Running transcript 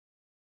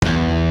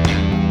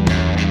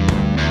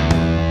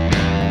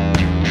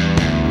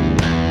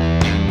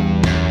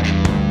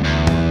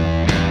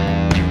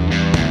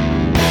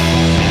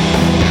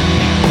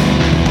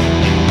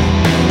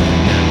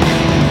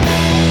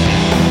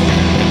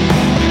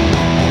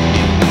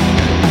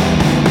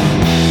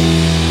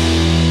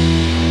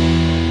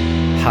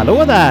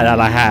Hallå där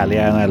alla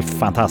härliga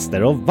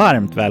NHL-fantaster och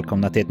varmt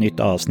välkomna till ett nytt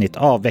avsnitt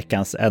av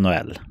veckans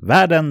NHL.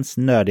 Världens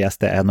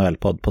nördigaste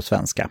NHL-podd på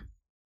svenska.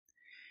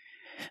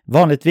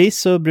 Vanligtvis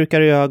så brukar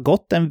det ju ha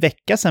gått en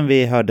vecka sedan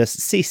vi hördes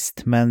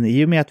sist, men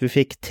i och med att vi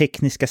fick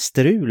tekniska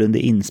strul under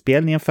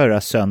inspelningen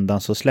förra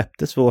söndagen så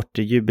släpptes vårt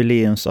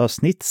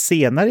jubileumsavsnitt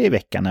senare i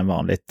veckan än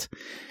vanligt.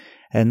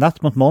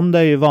 Natt mot måndag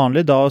är ju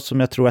vanlig dag som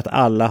jag tror att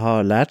alla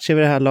har lärt sig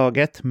vid det här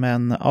laget,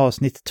 men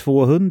avsnitt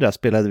 200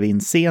 spelade vi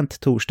in sent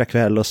torsdag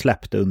kväll och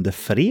släppte under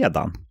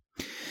fredagen.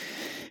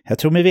 Jag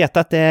tror mig veta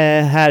att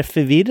det här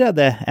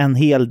förvirrade en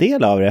hel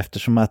del av det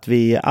eftersom att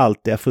vi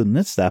alltid har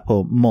funnits där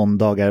på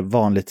måndagar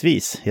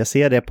vanligtvis. Jag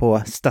ser det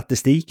på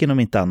statistiken om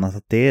inte annat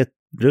att det är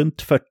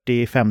runt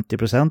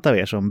 40-50% av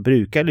er som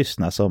brukar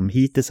lyssna som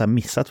hittills har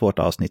missat vårt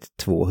avsnitt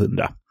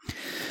 200.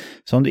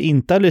 Så om du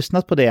inte har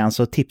lyssnat på det än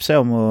så tipsar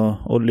jag om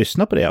att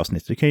lyssna på det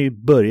avsnittet. Du kan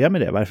ju börja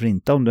med det, varför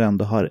inte om du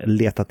ändå har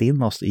letat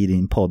in oss i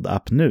din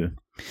poddapp nu.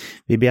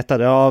 Vi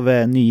betade av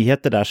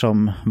nyheter där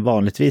som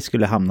vanligtvis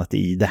skulle hamnat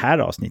i det här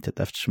avsnittet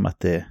eftersom att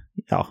det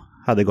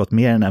hade gått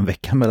mer än en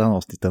vecka mellan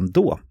avsnitten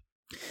då.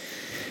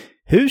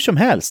 Hur som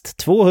helst,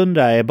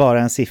 200 är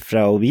bara en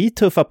siffra och vi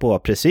tuffar på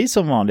precis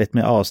som vanligt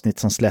med avsnitt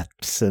som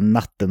släpps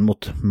natten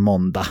mot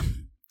måndag.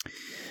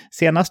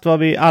 Senast var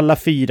vi alla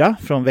 4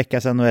 från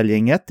veckans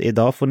NHL-gänget.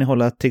 Idag får ni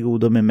hålla till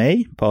godo med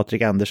mig,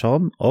 Patrik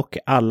Andersson och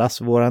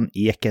allas våran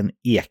Eken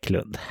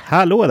Eklund.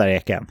 Hallå där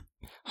Eken!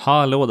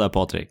 Hallå där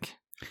Patrik!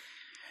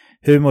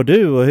 Hur mår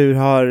du och hur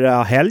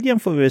har helgen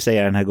får vi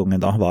säga den här gången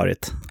då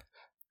varit?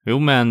 Jo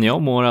men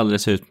jag mår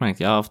alldeles utmärkt.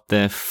 Jag har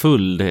haft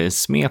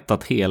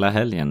fullsmetat hela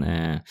helgen.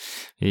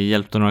 Vi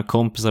hjälpte några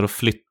kompisar att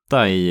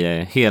flytta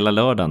i hela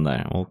lördagen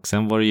där. Och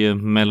sen var det ju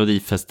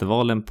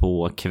Melodifestivalen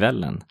på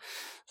kvällen.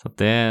 Så att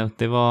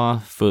det var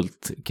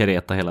fullt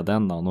kareta hela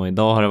den dagen. Och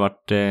idag har det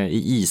varit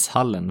i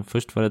ishallen.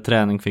 Först var det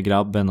träning för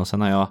grabben och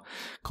sen har jag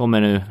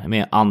kommit nu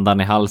med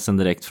andan i halsen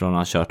direkt från att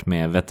ha kört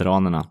med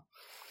veteranerna.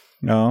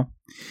 Ja,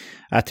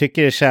 jag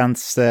tycker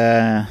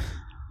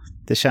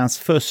det känns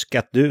fusk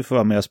att du får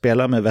vara med och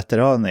spela med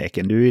veteraner,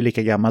 Eken. Du är ju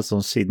lika gammal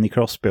som Sidney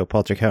Crosby och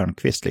Patrik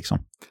Hörnqvist liksom.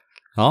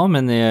 Ja,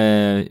 men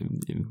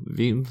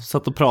vi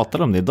satt och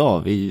pratade om det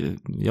idag.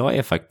 Jag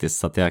är faktiskt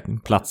så att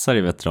jag platsar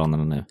i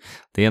veteranerna nu.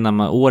 Det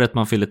är året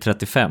man fyller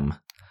 35.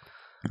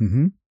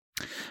 Mm-hmm.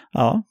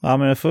 Ja,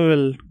 men jag får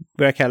väl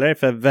börja kalla det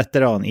för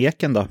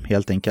veteran-Eken då,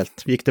 helt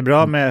enkelt. Gick det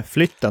bra med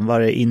flytten? Var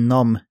det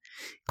inom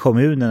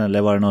kommunen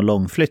eller var det någon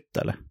långflytt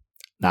eller?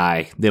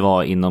 Nej, det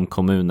var inom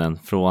kommunen.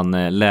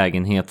 Från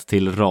lägenhet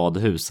till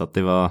radhus. Så att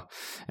det var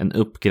en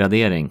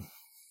uppgradering.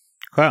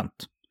 Skönt.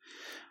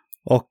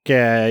 Och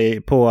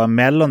på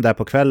Mellon där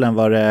på kvällen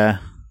var det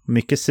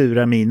mycket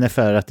sura miner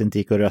för att det inte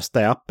gick att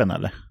rösta i appen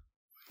eller?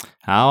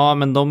 Ja,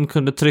 men de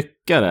kunde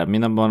trycka det.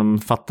 Mina barn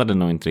fattade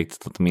nog inte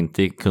riktigt att de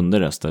inte kunde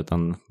rösta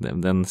utan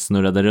den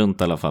snurrade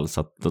runt i alla fall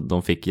så att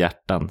de fick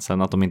hjärtan.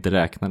 Sen att de inte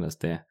räknades,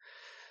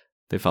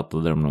 det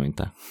fattade de nog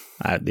inte.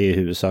 Nej, det är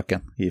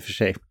huvudsaken i och för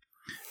sig.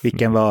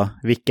 Vilka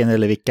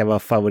var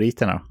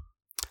favoriterna?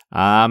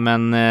 Ja,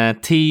 men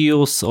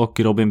Theos och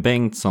Robin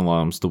Bengtsson var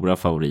de stora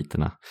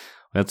favoriterna.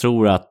 Och jag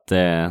tror att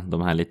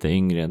de här lite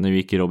yngre, nu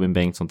gick ju Robin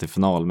Bengtsson till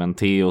final, men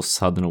Theos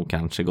hade nog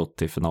kanske gått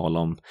till final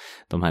om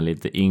de här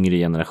lite yngre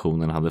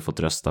generationerna hade fått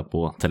rösta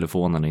på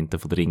telefonen och inte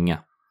fått ringa.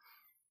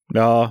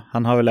 Ja,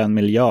 han har väl 1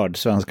 miljard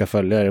svenska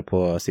följare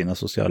på sina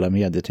sociala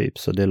medier typ,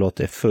 så det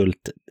låter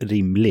fullt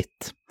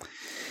rimligt.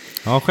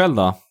 Ja, själv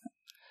då?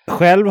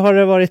 Själv har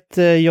det varit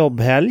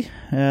jobbhelg.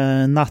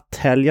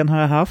 Natthelgen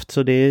har jag haft,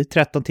 så det är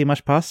 13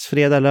 timmars pass.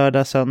 Fredag,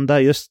 lördag,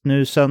 söndag. Just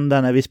nu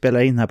söndag när vi spelar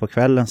in här på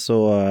kvällen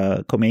så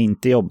kommer jag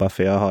inte jobba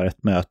för jag har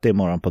ett möte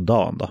imorgon på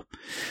dagen då.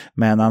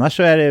 Men annars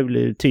så är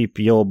det typ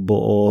jobb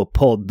och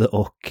podd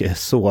och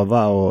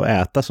sova och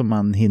äta som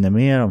man hinner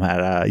med de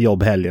här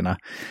jobbhelgerna.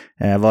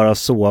 Varav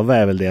sova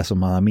är väl det som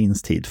man har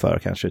minst tid för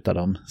kanske utav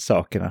de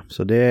sakerna.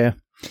 Så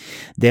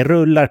det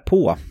rullar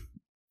på.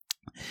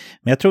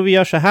 Men jag tror vi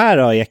gör så här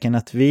då, Eken,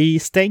 att vi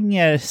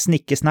stänger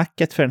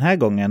snickesnacket för den här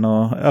gången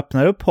och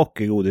öppnar upp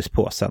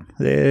hockeygodispåsen.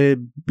 Det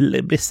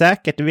blir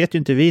säkert, det vet ju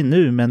inte vi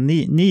nu, men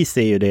ni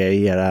ser ju det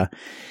i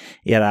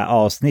era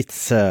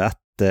avsnitt,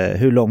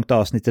 hur långt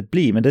avsnittet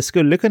blir. Men det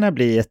skulle kunna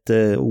bli ett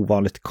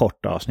ovanligt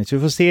kort avsnitt. Vi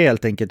får se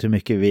helt enkelt hur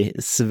mycket vi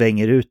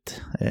svänger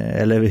ut,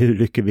 eller hur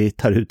mycket vi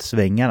tar ut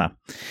svängarna.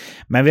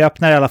 Men vi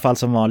öppnar i alla fall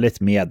som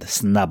vanligt med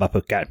snabba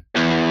puckar.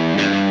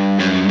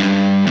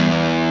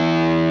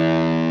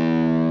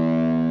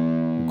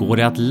 Går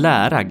det att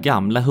lära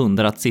gamla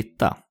hundar att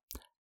sitta?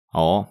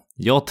 Ja,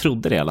 jag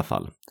trodde det i alla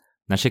fall.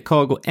 När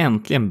Chicago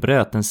äntligen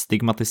bröt den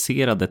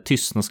stigmatiserade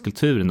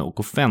tystnadskulturen och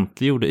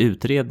offentliggjorde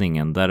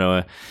utredningen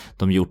där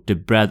de gjort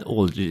det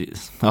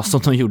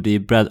som de gjorde i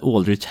Brad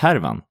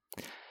Aldrich-härvan.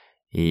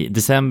 I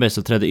december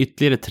så trädde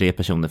ytterligare 3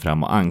 personer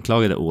fram och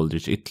anklagade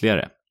Aldrich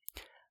ytterligare.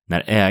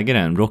 När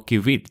ägaren Rocky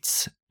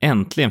Wirtz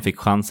äntligen fick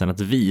chansen att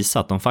visa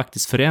att de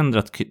faktiskt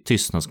förändrat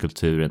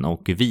tystnadskulturen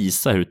och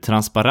visa hur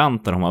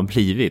transparenta de har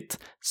blivit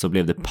så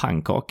blev det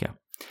pannkaka.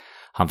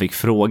 Han fick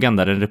frågan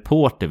där en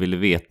reporter ville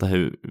veta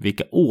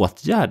vilka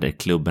åtgärder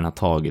klubben har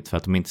tagit för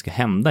att de inte ska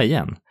hända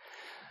igen.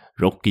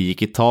 Rocky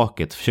gick i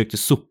taket, försökte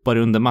sopa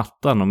under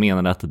mattan och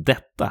menade att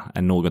detta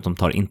är något de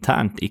tar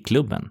internt i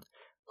klubben.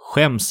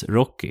 Skäms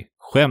Rocky,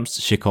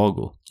 skäms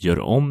Chicago, gör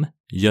om,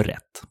 gör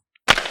rätt.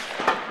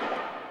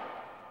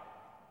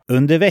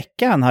 Under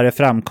veckan har det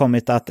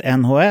framkommit att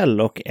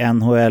NHL och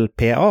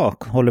NHLPA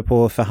håller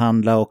på att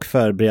förhandla och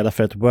förbereda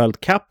för ett World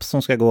Cup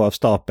som ska gå av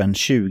stapeln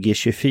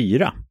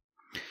 2024.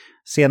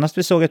 Senast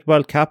vi såg ett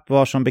World Cup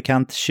var som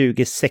bekant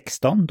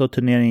 2016 då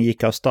turneringen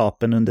gick av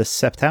stapeln under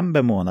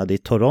september månad i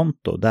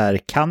Toronto där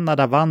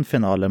Kanada vann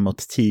finalen mot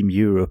Team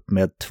Europe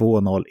med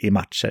 2-0 i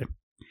matcher.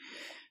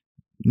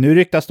 Nu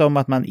ryktas det om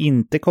att man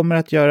inte kommer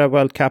att göra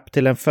World Cup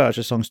till en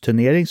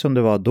försäsongsturnering som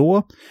det var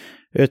då,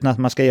 utan att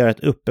man ska göra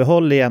ett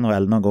uppehåll i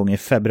NHL någon gång i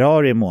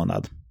februari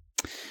månad.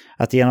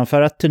 Att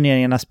genomföra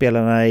turneringarna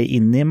spelarna är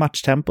inne i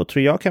matchtempo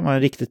tror jag kan vara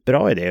en riktigt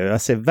bra idé och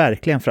jag ser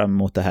verkligen fram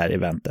emot det här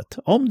eventet,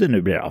 om det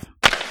nu blir av.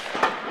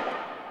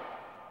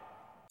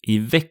 I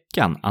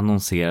veckan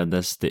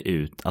annonserades det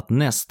ut att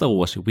nästa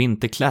års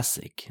Winter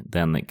Classic,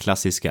 den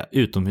klassiska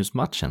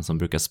utomhusmatchen som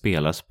brukar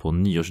spelas på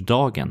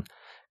nyårsdagen,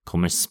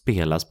 kommer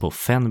spelas på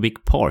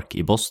Fenwick Park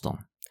i Boston.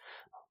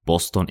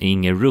 Boston är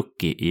ingen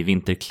rookie i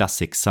Winter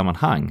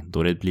Classic-sammanhang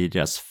då det blir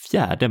deras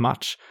 4:e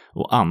match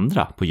och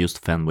andra på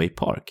just Fenway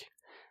Park.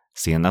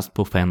 Senast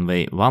på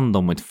Fenway vann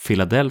de mot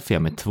Philadelphia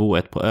med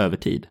 2-1 på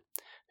övertid.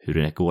 Hur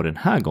det går den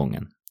här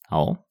gången?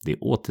 Ja, det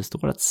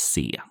återstår att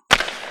se.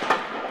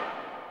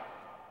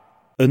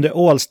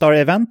 Under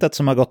All-Star-eventet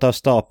som har gått av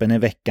stapeln i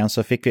veckan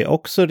så fick vi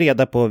också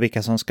reda på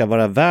vilka som ska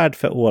vara värd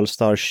för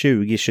All-Star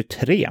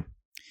 2023.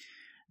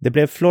 Det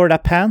blev Florida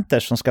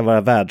Panthers som ska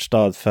vara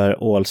värdstad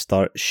för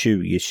All-Star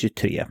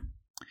 2023.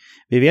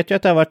 Vi vet ju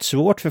att det har varit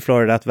svårt för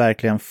Florida att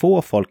verkligen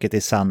få folket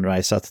i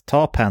Sunrise att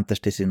ta Panthers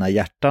till sina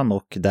hjärtan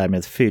och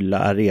därmed fylla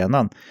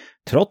arenan,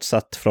 trots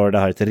att Florida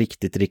har ett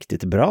riktigt,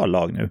 riktigt bra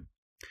lag nu.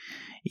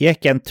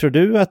 Eken, tror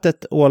du att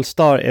ett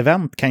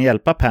All-Star-event kan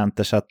hjälpa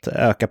Panthers att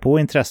öka på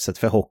intresset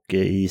för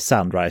hockey i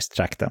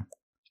Sunrise-trakten?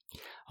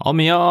 Ja,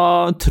 men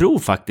jag tror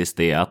faktiskt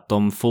det, att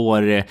de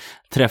får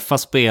träffa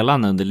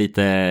spelarna under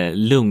lite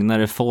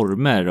lugnare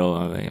former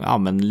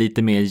och men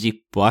lite mer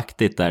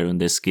jippoaktigt där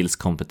under skills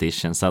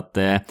competition. Så att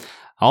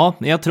ja,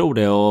 jag tror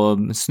det,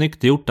 och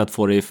snyggt gjort att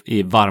få det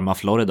i varma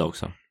Florida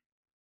också.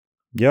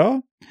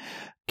 Ja,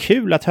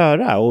 kul att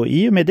höra, och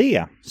i och med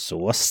det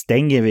så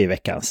stänger vi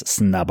veckans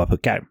snabba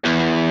puckar.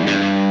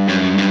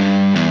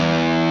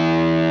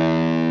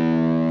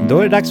 Då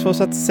är det dags för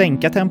oss att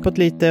sänka tempot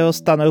lite och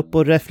stanna upp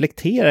och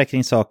reflektera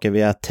kring saker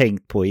vi har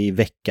tänkt på i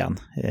veckan.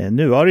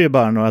 Nu var det ju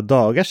bara några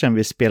dagar sedan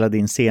vi spelade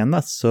in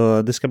senast,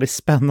 så det ska bli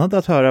spännande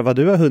att höra vad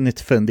du har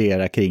hunnit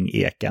fundera kring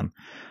Eken.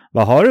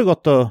 Vad har du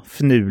gått och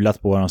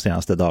fnulat på de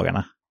senaste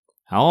dagarna?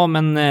 Ja,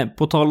 men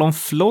på tal om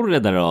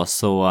Florida då,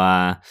 så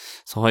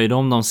har ju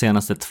de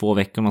senaste 2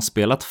 veckorna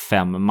spelat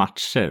 5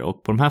 matcher,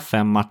 och på de här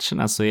 5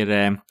 matcherna så är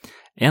det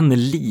en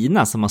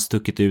lina som har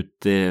stuckit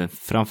ut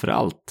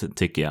framförallt,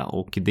 tycker jag,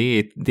 och det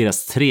är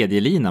deras 3:e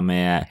lina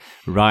med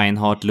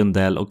Reinhart,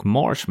 Lundell och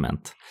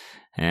Marchment.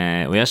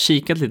 Och jag har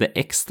kikat lite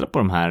extra på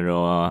de här,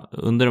 och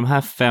under de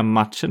här 5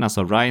 matcherna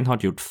så har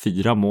Reinhart gjort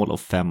 4 mål och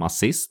 5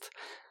 assist.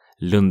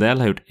 Lundell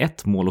har gjort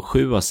 1 mål och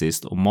 7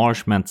 assist, och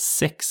Marchment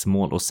 6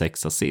 mål och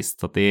 6 assist.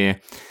 Så att det är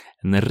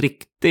en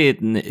riktig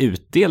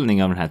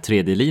utdelning av den här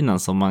 3:e linan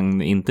som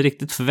man inte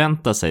riktigt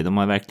förväntar sig. De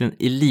har verkligen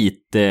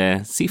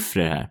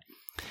elitsiffror här.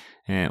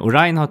 Och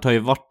Reinhardt har ju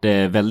varit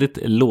väldigt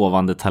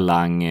lovande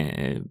talang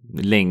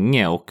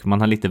länge, och man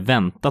har lite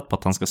väntat på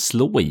att han ska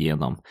slå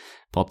igenom.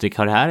 Patrik,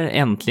 har det här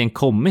äntligen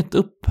kommit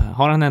upp?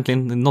 Har han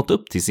äntligen nått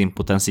upp till sin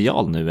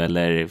potential nu,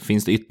 eller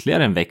finns det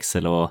ytterligare en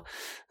växel att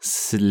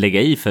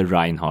lägga i för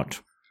Reinhardt?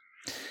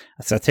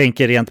 Alltså jag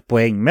tänker rent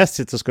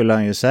poängmässigt så skulle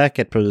han ju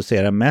säkert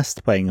producera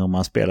mest poäng om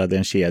han spelade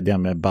en kedja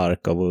med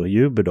Barkov och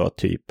Huber då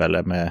typ,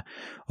 eller med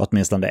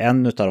åtminstone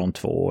en av de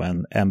två och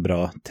en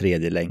bra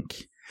 3:e länk.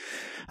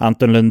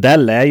 Anton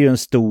Lundell är ju en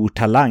stor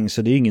talang,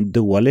 så det är ju ingen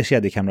dålig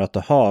kedjekamrat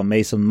att ha.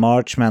 Mason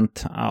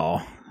Marchment,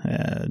 ja,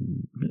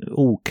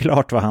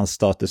 oklart vad hans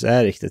status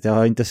är riktigt. Jag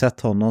har inte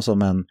sett honom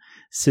som en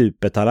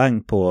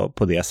supertalang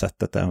på det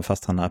sättet, även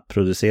fast han har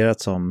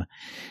producerat som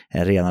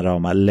en rena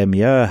rama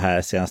Lemieux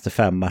här senaste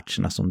 5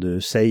 matcherna som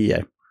du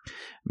säger.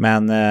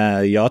 Men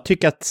jag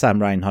tycker att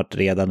Sam Reinhart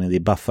redan i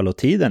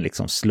Buffalo-tiden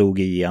liksom slog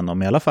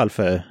igenom, i alla fall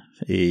för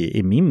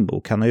i min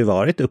bok. Han har ju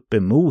varit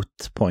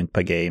uppemot point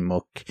per game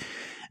och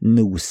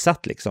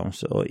nosat liksom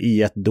så,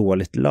 i ett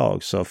dåligt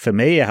lag. Så för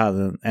mig är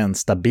han en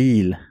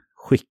stabil,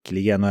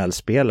 skicklig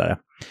NHL-spelare.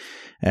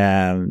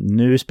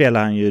 Nu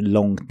spelar han ju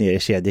långt ner i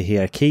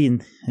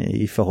kedjehierarkin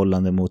i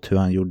förhållande mot hur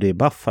han gjorde i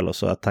Buffalo,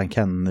 så att han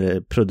kan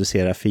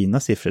producera fina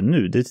siffror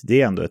nu.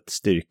 Det är ändå ett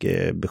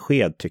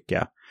styrkebesked, tycker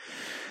jag.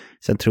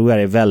 Sen tror jag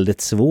det är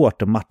väldigt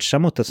svårt att matcha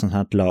mot ett sånt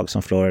här lag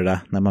som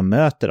Florida när man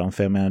möter dem.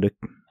 För jag menar,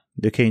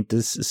 du kan ju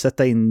inte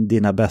sätta in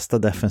dina bästa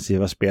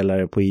defensiva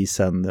spelare på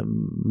isen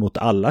mot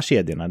alla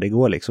kedjorna. Det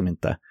går liksom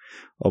inte.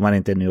 Om man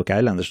inte är New York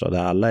Islanders då,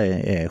 där alla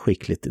är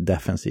skickligt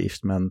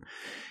defensivt. Men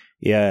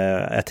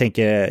Jag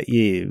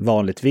tänker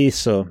vanligtvis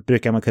så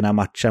brukar man kunna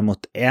matcha mot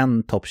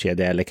en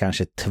toppkedja eller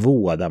kanske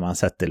 2 där man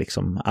sätter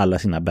liksom alla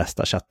sina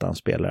bästa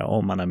shutdown-spelare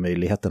om man har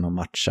möjligheten att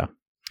matcha.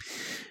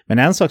 Men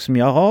en sak som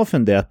jag har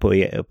funderat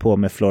på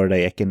med Florida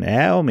Eken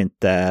är om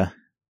inte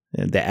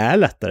det är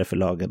lättare för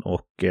lagen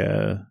att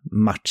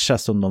matcha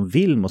som de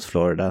vill mot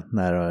Florida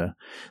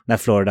när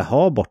Florida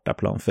har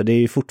bortaplan. För det är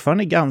ju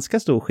fortfarande ganska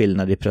stor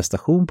skillnad i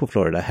prestation på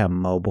Florida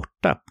hemma och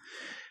borta.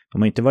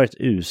 De har inte varit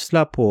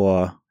usla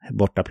på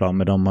bortaplan,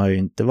 men de har ju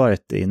inte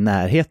varit i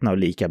närheten av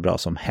lika bra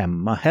som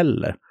hemma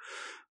heller.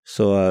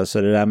 Så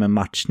det där med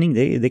matchning,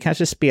 det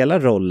kanske spelar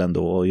rollen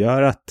då och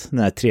gör att den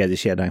här tredje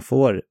kedjan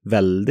får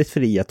väldigt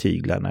fria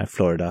tyglar när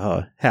Florida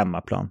har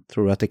hemmaplan.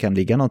 Tror du att det kan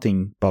ligga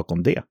någonting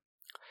bakom det?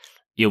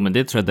 Jo, men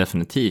det tror jag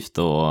definitivt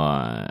och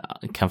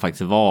kan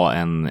faktiskt vara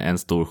en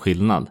stor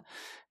skillnad.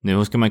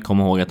 Nu ska man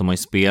komma ihåg att de har ju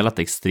spelat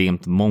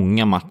extremt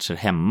många matcher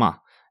hemma.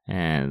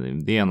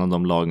 Det är en av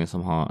de lagen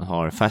som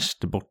har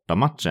färst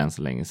bortamatcher än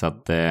så länge. Så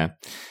att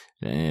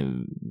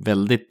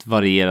väldigt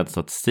varierad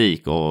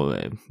statistik och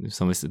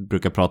som vi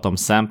brukar prata om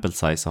sample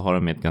size så har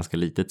de ett ganska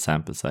litet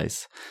sample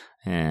size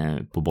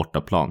på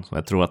bortaplan. Så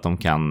jag tror att de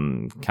kan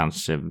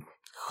kanske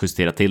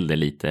justera till det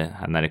lite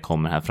när det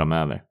kommer här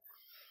framöver.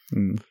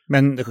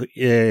 Men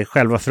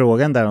själva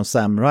frågan där om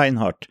Sam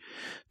Reinhart,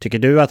 tycker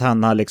du att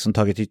han har liksom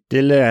tagit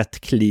ytterligare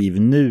ett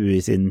kliv nu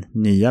i sin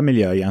nya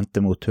miljö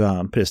gentemot hur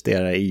han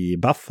presterar i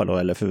Buffalo,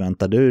 eller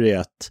förväntar du dig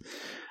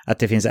att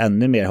det finns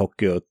ännu mer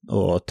hockey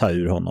att ta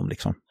ur honom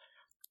liksom?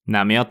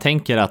 Nej, men jag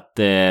tänker att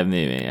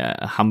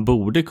han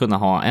borde kunna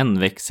ha en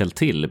växel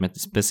till,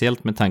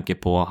 speciellt med tanke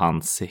på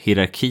hans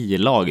hierarki i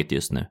laget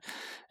just nu.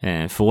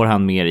 Får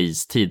han mer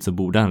istid så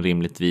borde han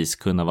rimligtvis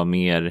kunna vara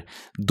mer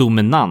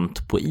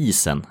dominant på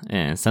isen.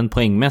 Sen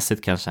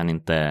poängmässigt kanske han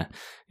inte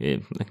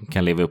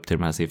kan leva upp till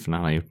de här siffrorna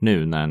han har gjort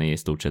nu när han är i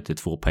stort sett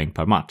 2 poäng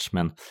per match.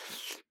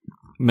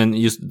 Men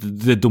just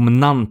det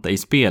dominanta i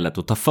spelet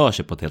och ta för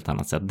sig på ett helt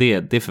annat sätt,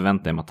 det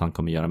förväntar jag mig att han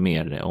kommer göra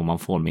mer om man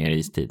får mer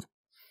istid.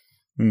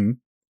 Mm.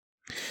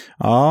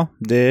 Ja,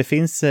 det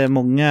finns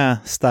många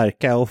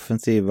starka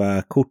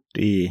offensiva kort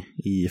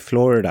i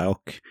Florida,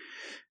 och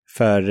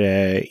för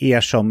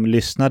er som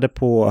lyssnade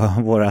på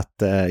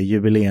vårat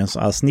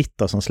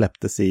jubileumsavsnitt som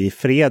släpptes i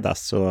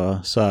fredags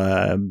så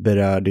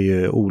berörde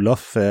ju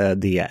Olof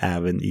det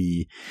även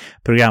i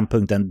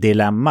programpunkten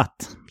Dilemmat.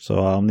 Så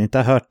om ni inte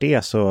har hört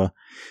det så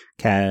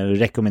kan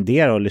jag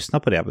rekommendera att lyssna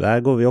på det. Där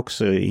går vi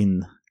också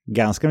in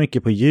ganska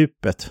mycket på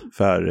djupet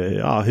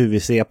för hur vi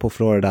ser på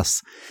Floridas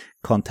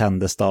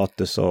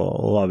contender-status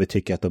och vad vi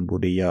tycker att de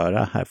borde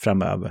göra här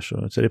framöver.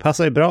 Så det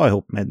passar ju bra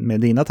ihop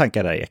med dina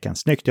tankar där, Eken.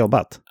 Snyggt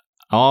jobbat!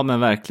 Ja, men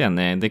verkligen.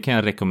 Det kan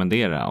jag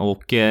rekommendera.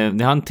 Och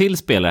det har en till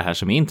spelare här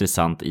som är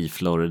intressant i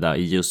Florida,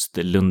 i just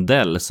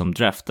Lundell som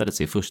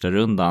draftades i första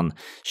rundan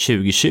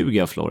 2020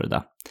 av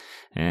Florida.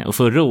 Och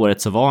förra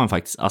året så var han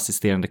faktiskt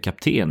assisterande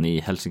kapten i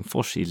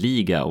Helsingfors i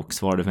liga och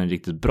svarade för en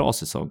riktigt bra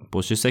säsong.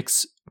 På 26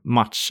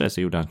 matcher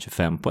så gjorde han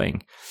 25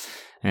 poäng.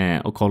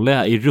 Och kolla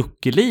jag i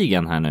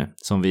rookie-ligan här nu,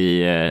 som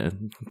vi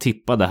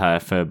tippade här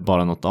för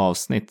bara något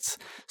avsnitt,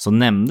 så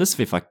nämndes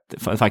vi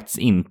faktiskt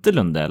inte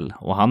Lundell,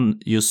 och han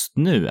just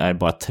nu är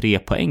bara 3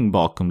 poäng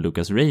bakom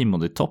Lucas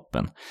Raymond i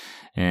toppen.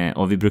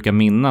 Och vi brukar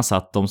minnas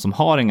att de som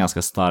har en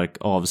ganska stark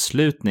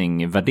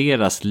avslutning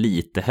värderas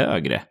lite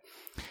högre.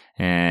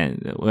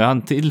 Och jag har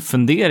en till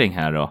fundering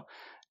här då.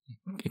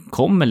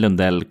 Kommer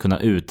Lundell kunna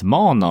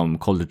utmana om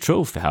Calder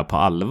Trophy här på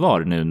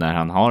allvar nu när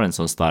han har en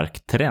så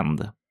stark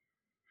trend?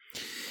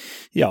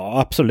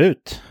 Ja,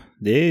 absolut.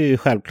 Det är ju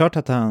självklart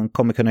att han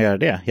kommer kunna göra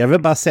det. Jag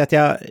vill bara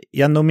säga att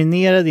jag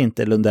nominerade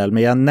inte Lundell,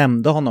 men jag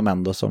nämnde honom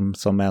ändå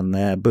som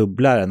en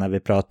bubblare när vi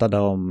pratade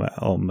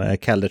om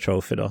Calder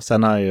Trophy då.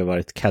 Sen har han ju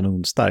varit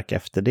kanonstark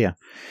efter det.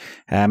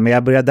 Men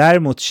jag börjar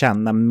däremot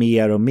känna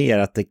mer och mer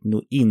att det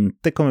nog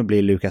inte kommer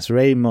bli Lucas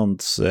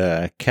Raymonds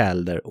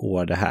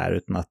Calder-år det här,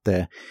 utan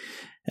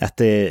att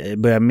det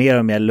börjar mer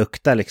och mer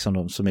lukta liksom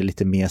de som är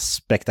lite mer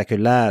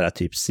spektakulära,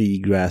 typ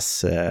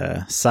Seagrass.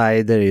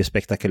 Seider är ju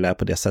spektakulär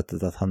på det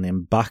sättet att han är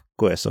en back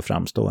och är så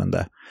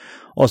framstående.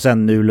 Och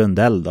sen nu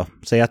Lundell då.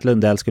 Säg att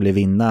Lundell skulle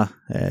vinna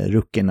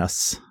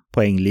rookiernas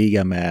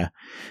poängliga med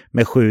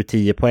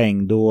 7-10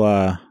 poäng,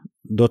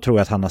 då tror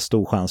jag att han har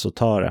stor chans att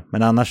ta det.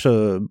 Men annars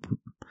så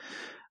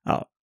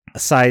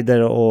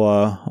Seider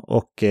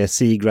och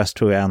Seagrass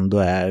tror jag ändå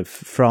är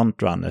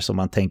frontrunners om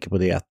man tänker på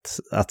det,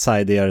 att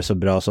Seider gör det så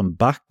bra som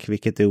back,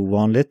 vilket är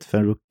ovanligt för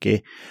en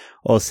rookie,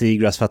 och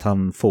Seagrass för att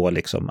han får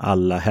liksom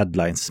alla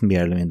headlines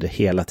mer eller mindre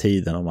hela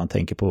tiden om man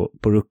tänker på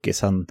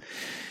rookies. Han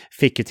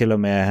fick ju till och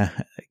med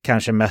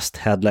kanske mest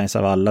headlines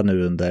av alla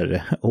nu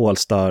under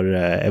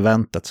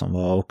All-Star-eventet som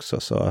var också,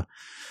 så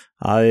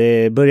ja,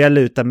 det börjar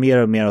luta mer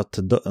och mer åt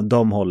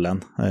de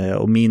hållen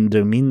och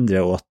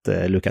mindre åt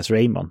Lucas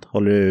Raymond.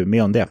 Håller du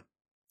med om det?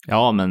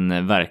 Ja,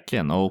 men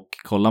verkligen. Och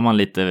kollar man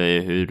lite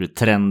hur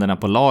trenderna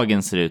på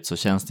lagen ser ut så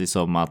känns det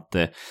som att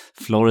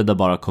Florida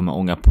bara kommer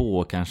ånga på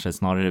och kanske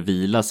snarare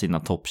vila sina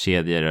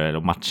toppkedjor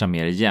och matcha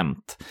mer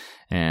jämnt.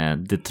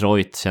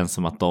 Detroit känns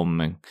som att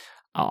de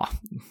ja,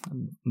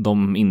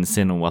 de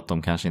inser nog att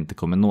de kanske inte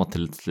kommer nå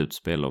till ett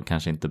slutspel och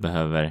kanske inte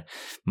behöver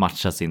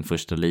matcha sin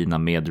första lina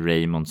med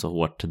Raymond så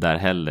hårt där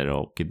heller,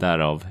 och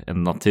därav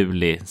en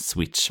naturlig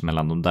switch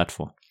mellan de där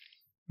två.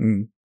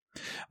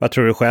 Vad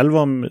tror du själv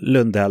om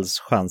Lundehälls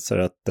chanser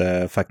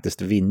att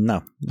faktiskt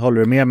vinna?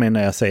 Håller du med mig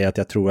när jag säger att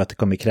jag tror att det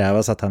kommer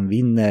krävas att han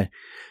vinner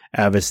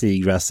över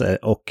Seagrass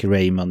och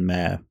Raymond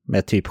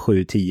med typ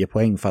 7-10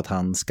 poäng för att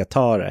han ska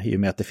ta det, i och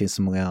med att det finns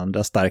så många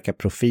andra starka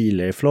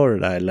profiler i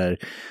Florida, eller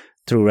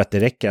tror du att det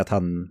räcker att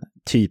han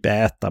typ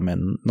äter med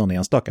någon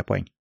enstaka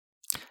poäng?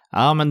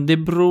 Ja, men det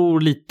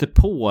beror lite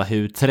på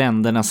hur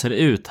trenderna ser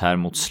ut här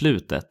mot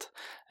slutet.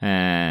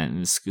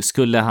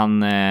 Skulle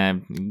han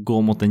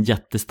gå mot en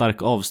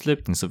jättestark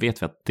avslutning så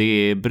vet vi att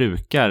det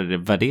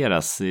brukar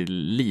värderas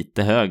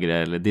lite högre,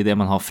 eller det är det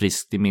man har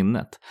friskt i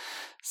minnet.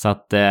 Så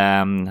att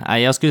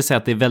jag skulle säga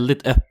att det är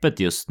väldigt öppet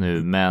just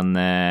nu, men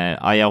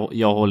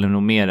jag håller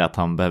nog mer att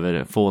han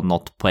behöver få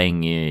något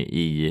poäng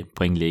i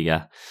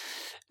poängliga,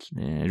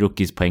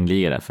 rookies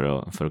poängliga där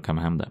för att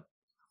komma hem det.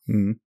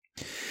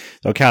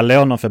 De kallar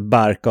honom för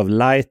Barkov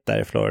Light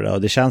där i Florida,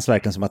 och det känns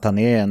verkligen som att han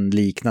är en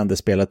liknande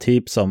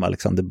spelartyp som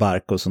Alexander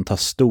Barkov, som tar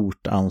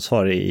stort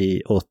ansvar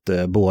åt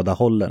båda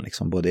hållen,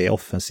 liksom, både i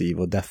offensiv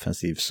och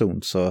defensiv zon.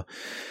 Så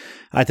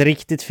ett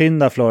riktigt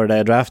fynd av Florida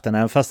i draften.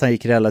 Även fast han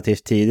gick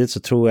relativt tidigt så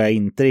tror jag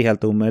inte det är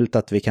helt omöjligt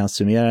att vi kan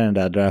summera den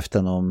där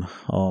draften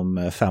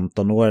om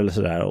 15 år eller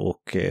sådär,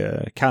 och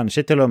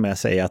kanske till och med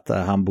säga att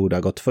han borde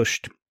ha gått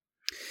först.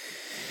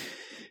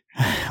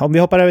 Om vi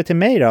hoppar över till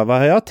mig då, vad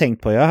har jag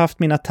tänkt på? Jag har haft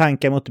mina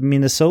tankar mot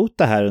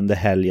Minnesota här under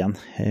helgen.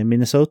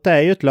 Minnesota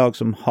är ju ett lag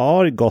som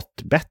har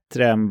gått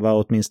bättre än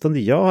vad åtminstone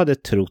jag hade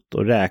trott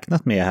och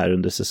räknat med här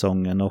under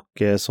säsongen,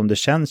 och som det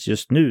känns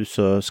just nu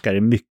så ska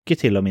det mycket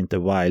till om inte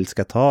Wild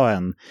ska ta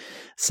en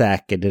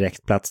säker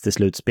direktplats till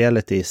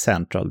slutspelet i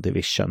Central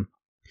Division.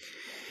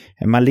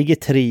 Man ligger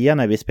 3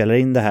 när vi spelar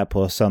in det här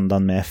på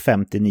söndagen med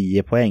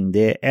 59 poäng.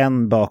 Det är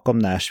 1 bakom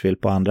Nashville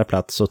på andra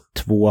plats och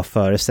 2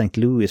 före St.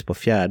 Louis på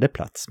 4:e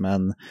plats.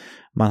 Men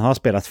man har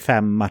spelat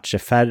 5 matcher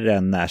färre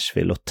än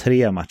Nashville och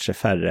 3 matcher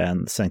färre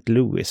än St.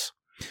 Louis.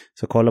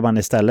 Så kollar man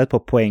istället på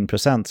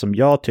poängprocent, som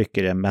jag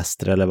tycker är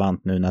mest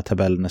relevant nu när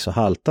tabellen är så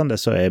haltande,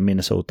 så är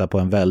Minnesota på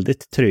en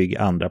väldigt trygg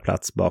andra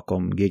plats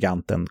bakom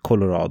giganten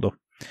Colorado.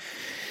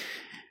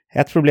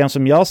 Ett problem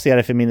som jag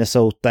ser för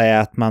Minnesota är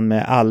att man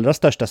med allra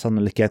största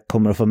sannolikhet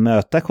kommer att få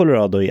möta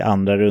Colorado i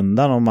andra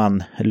rundan om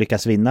man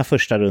lyckas vinna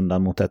första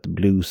rundan mot ett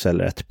Blues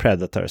eller ett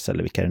Predators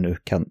eller vilka det nu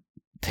kan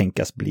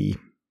tänkas bli.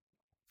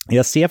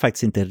 Jag ser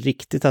faktiskt inte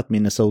riktigt att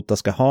Minnesota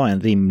ska ha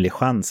en rimlig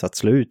chans att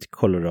slå ut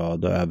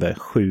Colorado över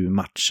 7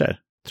 matcher.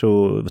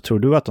 Tror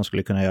du att de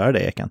skulle kunna göra det,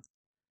 Ekan?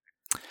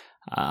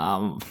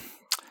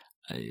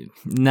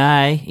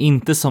 Nej,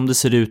 inte som det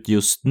ser ut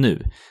just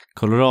nu.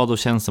 Colorado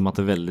känns som att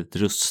det är väldigt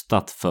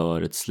rustat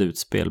för ett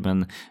slutspel,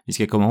 men vi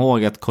ska komma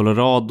ihåg att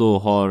Colorado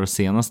har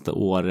senaste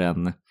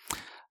åren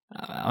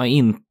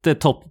inte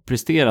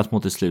toppresterat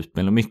mot ett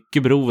slutspel, och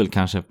mycket beror väl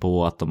kanske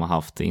på att de har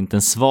haft inte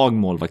en svag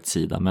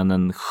målvaktssida men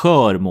en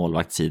skör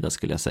målvaktssida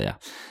skulle jag säga.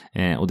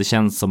 Och det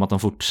känns som att de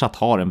fortsatt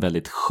har en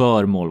väldigt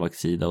skör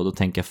målvaktssida, och då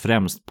tänker jag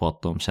främst på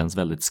att de känns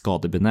väldigt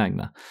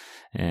skadebenägna.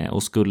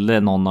 Och skulle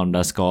någon av dem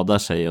där skadar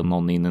sig och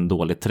någon in en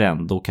dålig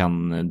trend, då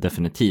kan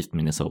definitivt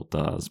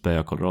Minnesota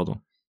spöa Colorado.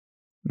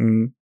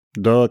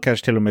 Då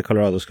kanske till och med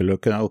Colorado skulle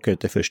kunna åka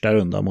ut i första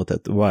rundan mot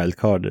ett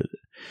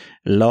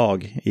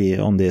wildcard-lag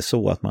om det är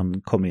så att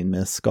man kommer in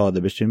med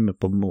skadebekymmer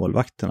på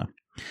målvakterna.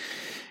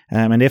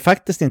 Men det är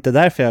faktiskt inte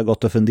därför jag har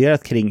gått och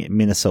funderat kring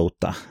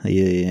Minnesota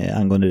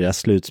angående deras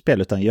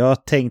slutspel, utan jag har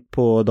tänkt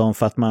på dem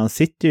för att man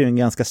sitter ju i en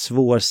ganska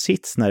svår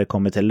sits när det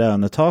kommer till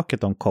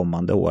lönetaket de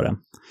kommande åren.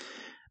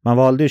 Man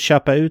valde att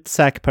köpa ut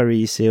Zach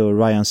Parisi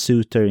och Ryan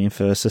Suter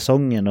inför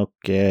säsongen, och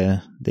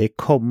det är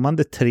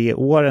kommande 3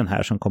 åren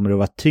här som kommer att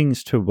vara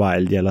tyngst för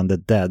Wild gällande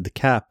dead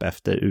cap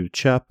efter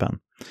utköpen.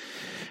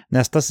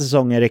 Nästa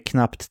säsong är det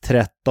knappt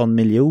 13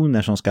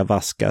 miljoner som ska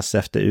vaskas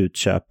efter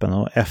utköpen,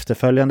 och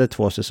efterföljande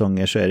 2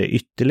 säsonger så är det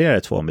ytterligare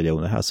 2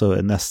 miljoner,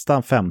 alltså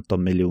nästan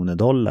 15 miljoner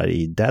dollar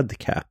i dead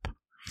cap.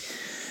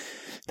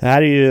 Det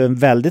här är ju en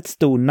väldigt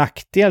stor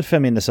nackdel för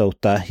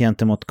Minnesota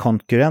gentemot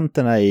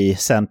konkurrenterna i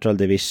Central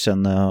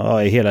Division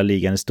och i hela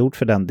ligan i stort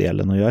för den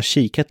delen. Och jag har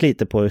kikat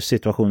lite på hur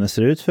situationen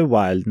ser ut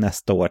för Wild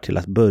nästa år till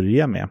att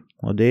börja med.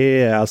 Och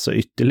det är alltså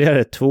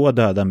ytterligare 2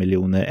 döda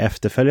miljoner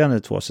efterföljande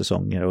 2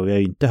 säsonger. Och vi har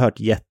ju inte hört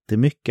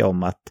jättemycket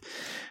om att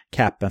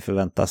capen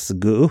förväntas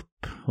gå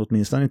upp,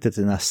 åtminstone inte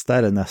till nästa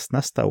eller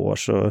nästnästa år.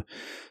 Så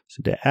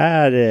det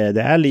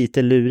är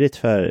lite lurigt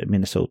för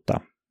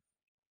Minnesota.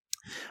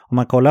 Om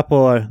man kollar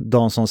på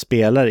de som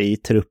spelar i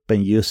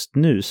truppen just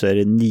nu så är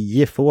det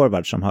 9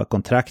 forwards som har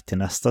kontrakt till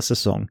nästa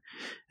säsong.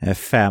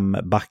 5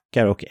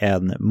 backar och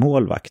 1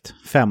 målvakt.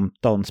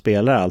 15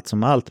 spelare allt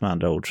som allt med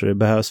andra ord. Så det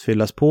behövs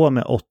fyllas på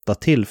med 8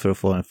 till för att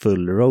få en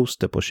full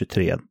roster på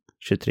 23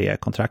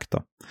 kontrakt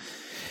då.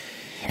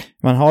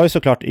 Man har ju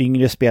såklart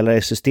yngre spelare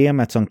i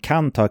systemet som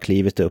kan ta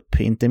klivet upp,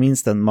 inte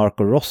minst en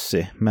Marco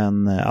Rossi.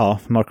 Men ja,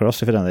 Marco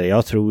Rossi för den där,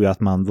 jag tror ju att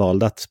man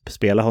valde att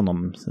spela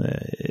honom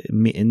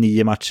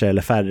 9 matcher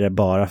eller färre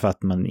bara för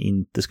att man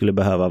inte skulle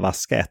behöva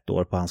vaska 1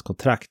 år på hans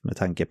kontrakt med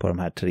tanke på de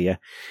här 3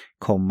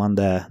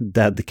 kommande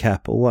dead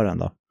cap-åren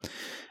då.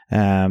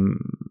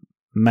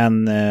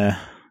 Men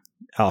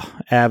ja,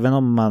 även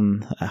om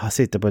man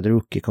sitter på ett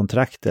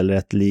rookie-kontrakt eller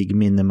ett League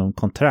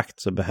minimum-kontrakt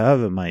så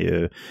behöver man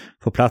ju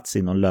få plats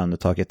inom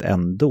lönetaket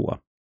ändå.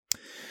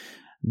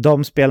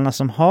 De spelarna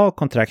som har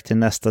kontrakt till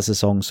nästa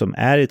säsong som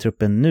är i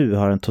truppen nu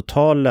har en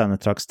total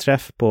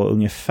lönetaksträff på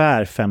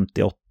ungefär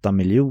 58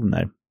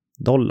 miljoner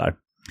dollar.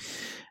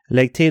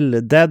 Lägg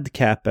till dead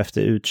cap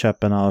efter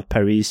utköpen av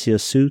Parisi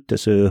och Suter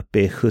så är vi uppe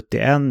i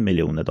 71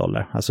 miljoner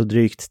dollar. Alltså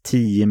drygt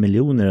 10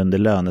 miljoner under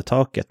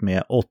lönetaket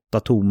med 8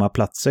 tomma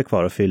platser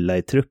kvar att fylla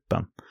i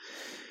truppen.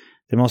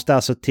 Det måste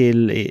alltså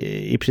till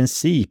i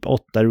princip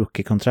 8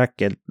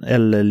 rookie-kontrakt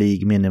eller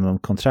League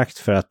minimum-kontrakt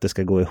för att det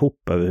ska gå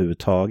ihop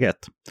överhuvudtaget.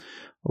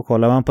 Och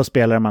kollar man på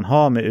spelare man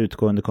har med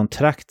utgående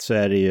kontrakt så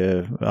är det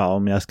ju, ja,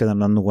 om jag ska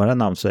nämna några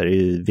namn så är det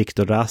ju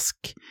Viktor Rask,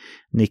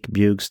 Nick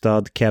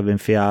Bjugstad, Kevin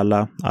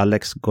Fiala,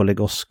 Alex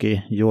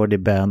Goligoski, Jordi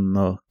Ben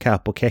och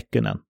Kaapo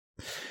Kekkonen.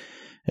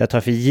 Jag tar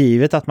för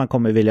givet att man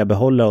kommer vilja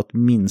behålla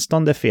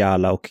åtminstone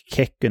Fiala och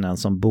Kekkonen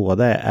som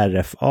båda är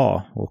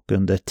RFA och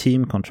under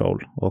team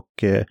control.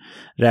 Och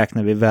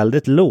räknar vi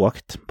väldigt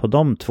lågt på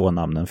de 2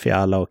 namnen,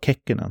 Fiala och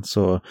Kekkonen,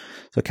 så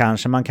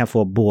kanske man kan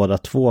få båda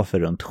 2 för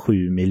runt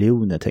 7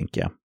 miljoner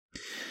tänker jag.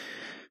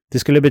 Det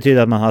skulle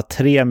betyda att man har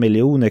 3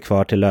 miljoner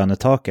kvar till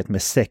lönetaket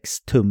med 6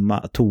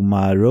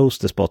 tomma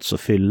roster spots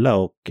att fylla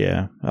och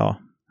ja,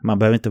 man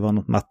behöver inte vara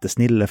något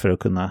mattesnille för att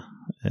kunna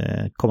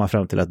komma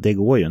fram till att det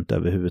går ju inte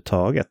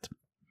överhuvudtaget.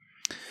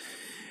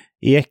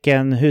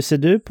 Eken, hur ser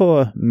du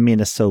på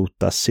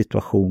Minnesotas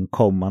situation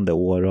kommande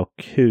år och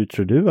hur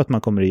tror du att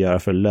man kommer att göra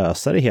för att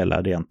lösa det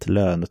hela rent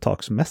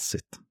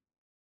lönetaksmässigt?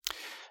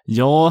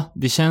 Ja,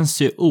 det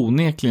känns ju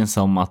onekligen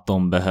som att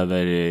de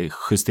behöver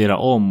justera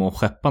om och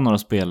skeppa några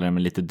spelare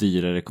med lite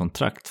dyrare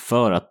kontrakt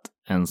för att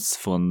ens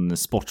få en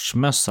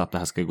sportsmössa att det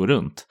här ska gå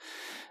runt.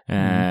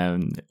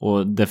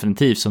 Och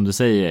definitivt som du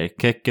säger,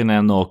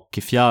 Kekkonen och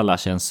Fiala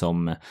känns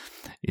som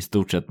i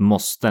stort sett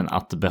måsten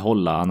att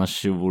behålla,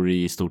 annars vore det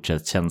i stort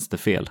sett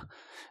tjänstefel.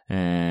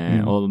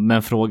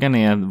 Men frågan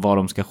är vad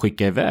de ska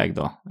skicka iväg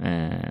då.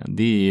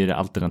 Det är ju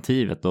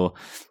alternativet och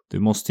du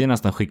måste ju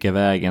nästan skicka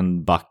iväg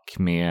en back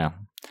med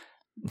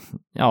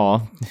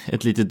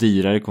ett lite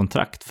dyrare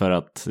kontrakt för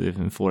att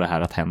få det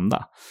här att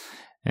hända.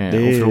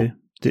 Det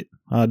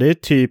är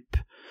typ.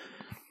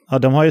 Ja,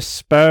 de har ju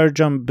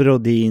Spurgeon,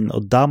 Brodin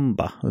och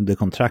Damba under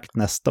kontrakt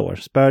nästa år.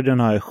 Spurgeon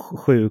har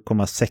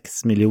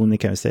 7,6 miljoner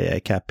kan vi säga i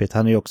capita.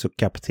 Han är ju också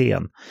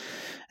kapten.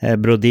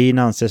 Brodin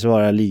anses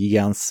vara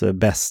ligans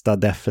bästa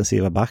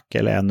defensiva back,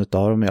 eller en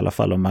utav dem i alla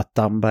fall. Och Matt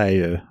Damba är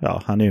ju,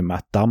 han är ju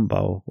Matt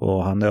Damba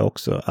och han är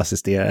också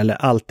assisterande, eller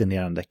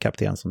alternerande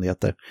kapten som det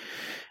heter.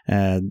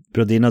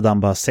 Brodin och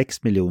Damba har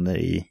 6 miljoner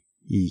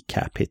i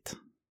capita.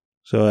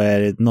 Så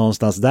är det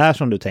någonstans där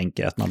som du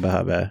tänker att man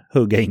behöver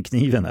hugga in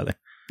kniven eller?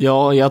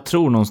 Ja, jag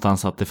tror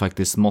någonstans att det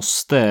faktiskt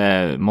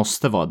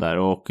måste vara där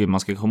och man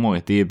ska komma ihåg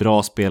att det är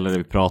bra spelare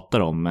vi pratar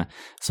om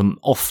som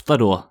ofta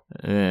då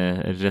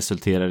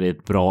resulterar i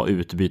ett bra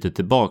utbyte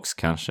tillbaks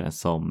kanske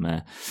som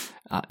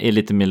är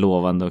lite mer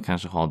lovande och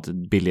kanske har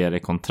ett billigare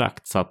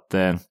kontrakt. Så att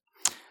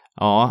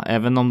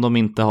även om de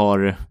inte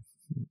har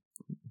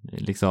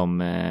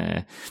liksom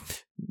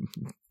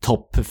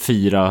topp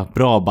 4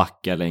 bra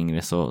backar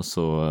längre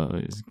så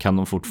kan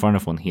de fortfarande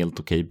få en helt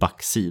okej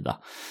backsida.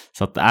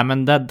 Så att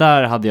men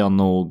där hade jag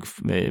nog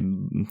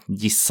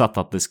gissat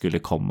att det skulle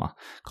komma.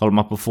 Kollar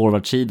man på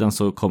forwardsidan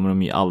så kommer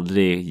de ju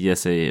aldrig ge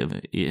sig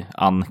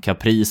an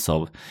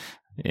Kaprizov.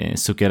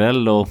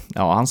 Zuccarello,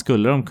 han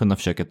skulle de kunna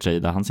försöka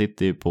trada. Han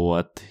sitter ju på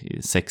ett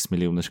 6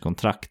 miljoners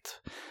kontrakt.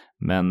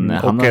 Men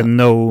och en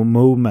no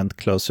movement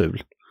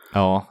klausul.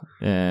 Ja,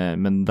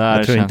 men där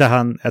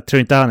jag tror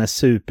inte han är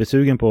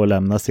supersugen på att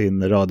lämna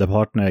sin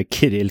radarpartner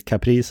Kirill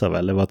Kaprizov,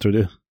 eller vad tror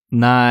du?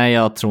 Nej,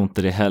 jag tror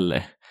inte det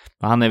heller.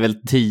 Han är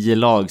väl 10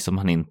 lag som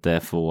han inte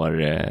får,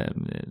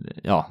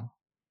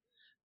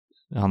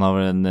 han har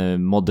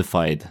en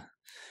modified.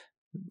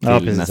 Ja,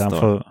 precis.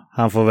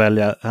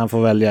 Han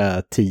får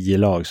välja 10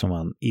 lag som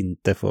han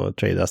inte får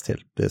tradas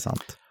till, det är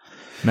sant.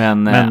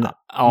 Men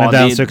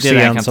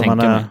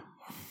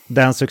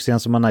den succén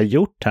som man har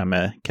gjort här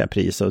med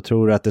Kaprizov,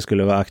 tror att det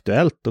skulle vara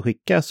aktuellt att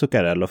skicka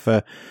Zuccarello?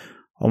 För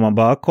om man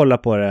bara kollar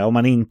på det, om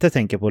man inte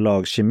tänker på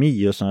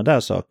lagkemi och sådana där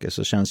saker,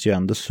 så känns ju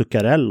ändå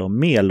Zuccarello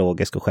mer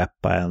logisk att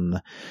skeppa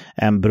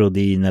än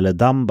Brodin eller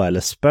Damba eller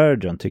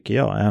Spurgeon tycker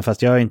jag. Även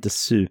fast jag är inte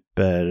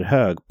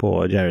superhög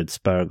på Jared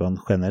Spurgeon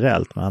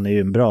generellt, men han är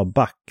ju en bra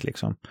back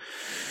liksom.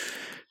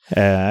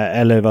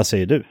 Eller vad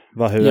säger du?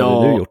 Hur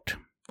har du gjort?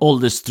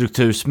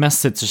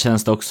 Åldersstruktursmässigt så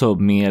känns det också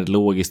mer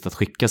logiskt att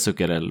skicka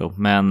Zuccarello.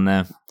 Men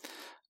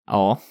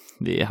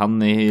han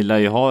lär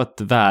ju ha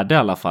ett värde i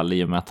alla fall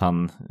i och med att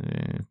han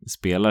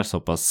spelar så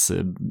pass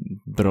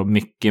bra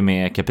mycket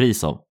med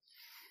Kaprizov.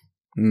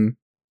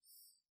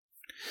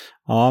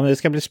 Ja, men det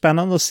ska bli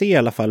spännande att se i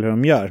alla fall hur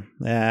de gör.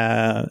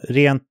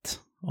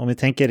 Om vi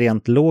tänker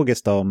rent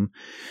logiskt om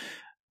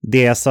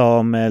det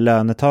som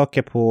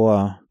lönetaket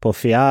på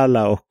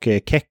Fiala och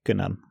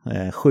Kekkonen.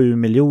 7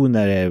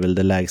 miljoner är väl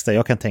det lägsta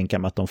jag kan tänka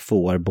mig att de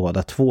får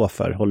båda två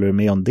för. Håller du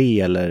med om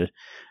det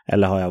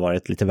eller har jag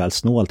varit lite väl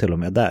snål till och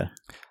med där?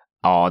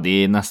 Ja, det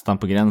är nästan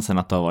på gränsen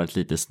att det har varit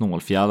lite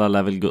snål. Fiala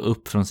lär väl gå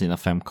upp från sina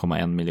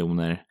 5,1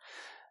 miljoner.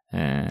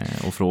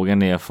 Och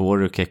frågan är, får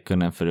du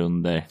Kekkonen för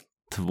under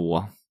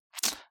 2?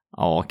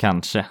 Ja,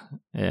 kanske.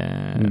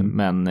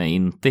 Men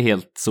inte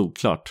helt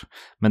såklart.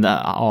 Men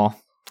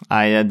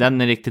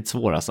den är riktigt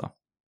svår alltså.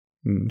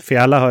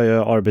 Fiala har ju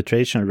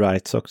arbitration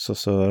rights också,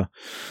 så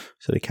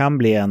det kan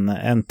bli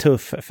en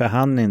tuff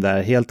förhandling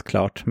där, helt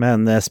klart.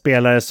 Men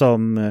spelare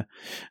som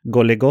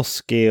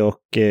Goligoski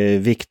och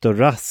Viktor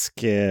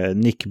Rask,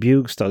 Nick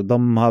Bjugstad,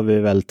 de har vi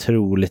väl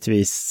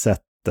troligtvis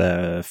sett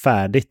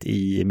färdigt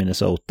i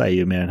Minnesota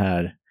i och med den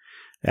här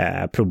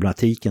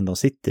problematiken de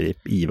sitter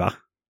i, va?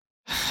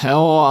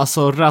 Ja,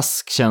 alltså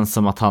Rask känns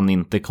som att han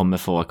inte kommer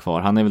få vara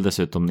kvar. Han är väl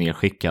dessutom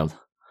nedskickad.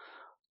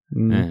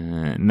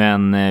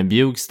 Men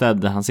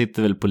Bjugstad, han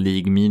sitter väl på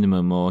League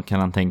minimum, och kan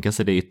han tänka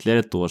sig det ytterligare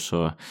ett år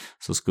så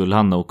skulle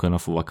han nog kunna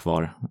få vara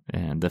kvar,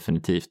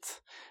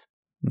 definitivt.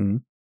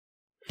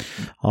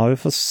 Ja, vi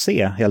får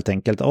se helt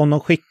enkelt. Om de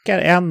skickar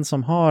en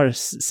som har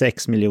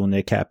 6 miljoner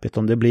i capita,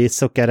 om det blir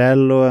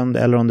Zuccarello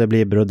eller om det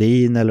blir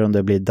Brodin eller om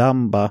det blir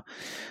Damba,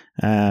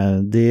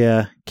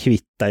 det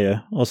kvittar ju.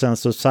 Och sen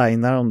så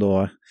signar de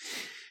då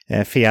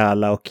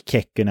Fiala och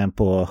Kekkonen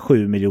på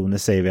 7 miljoner,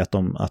 säger vi att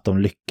de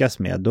lyckas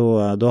med. Då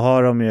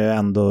har de ju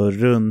ändå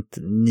runt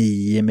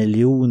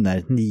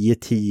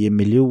 9-10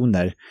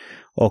 miljoner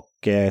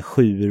och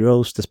 7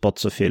 roster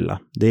spots att fylla.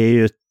 Det är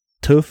ju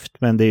tufft,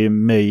 men det är ju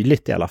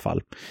möjligt i alla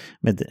fall.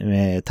 Med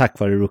tack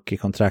vare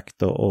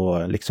rookie-kontrakt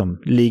och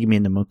liksom League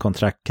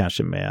minimum-kontrakt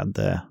kanske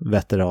med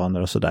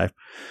veteraner och sådär.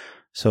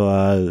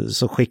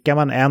 Så skickar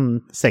man en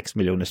 6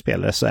 miljoner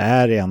spelare så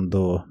är det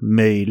ändå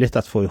möjligt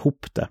att få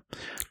ihop det.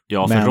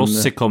 Ja, för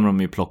Rossi kommer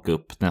de ju plocka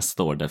upp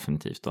nästa år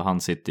definitivt, och han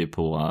sitter ju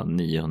på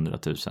 900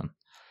 000.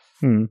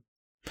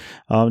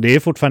 Ja, det är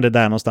fortfarande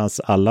där någonstans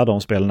alla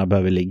de spelarna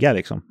behöver ligga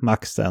liksom.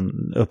 Max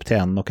upp till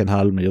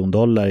 $1,5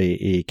 miljoner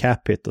i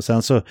cap hit. Och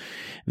sen så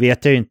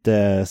vet jag ju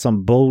inte,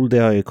 som Boldy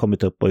har ju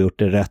kommit upp och gjort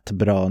det rätt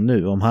bra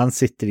nu. Om han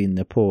sitter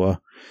inne på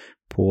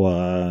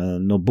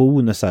några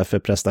bonusar för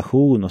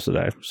prestation och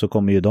sådär, så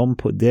kommer ju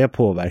det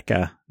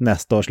påverka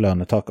nästa års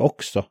lönetak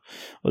också.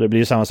 Och det blir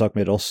ju samma sak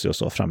med Rossi och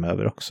så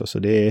framöver också. Så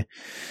det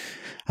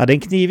är en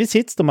knivig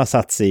sits de har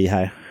satt sig i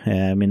här,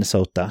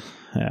 Minnesota.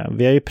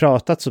 Vi har ju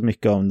pratat så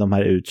mycket om de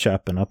här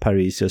utköpen av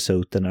Paris och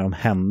Suter när de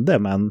hände,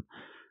 men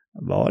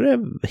var det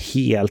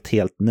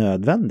helt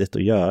nödvändigt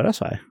att göra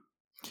så här?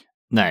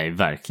 Nej,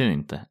 verkligen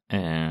inte.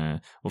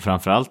 Och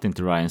framförallt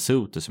inte Ryan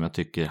Suter, som jag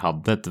tycker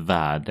hade ett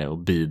värde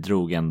och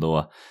bidrog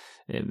ändå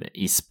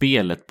i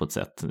spelet på ett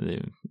sätt.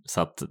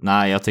 Så att,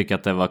 nej, jag tycker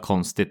att det var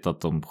konstigt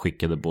att de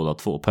skickade båda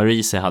två.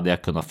 Paris hade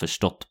jag kunnat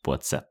förstått på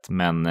ett sätt,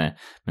 men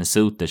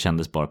Suter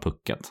kändes bara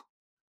puckat.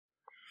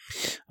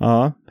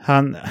 Ja,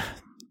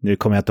 nu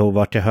kommer jag inte ihåg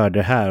vart jag hörde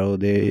det här, och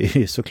det är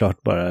ju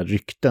såklart bara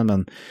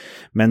rykten,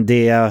 men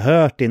det jag har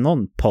hört i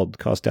någon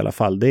podcast i alla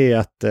fall, det är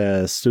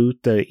att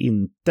Suter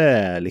inte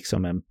är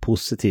liksom en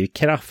positiv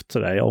kraft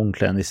sådär i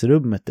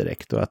omklädningsrummet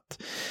direkt, och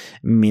att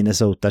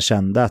Minnesota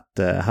kände att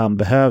han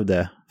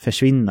behövde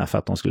försvinna för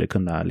att de skulle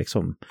kunna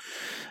liksom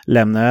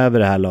lämna över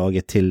det här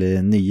laget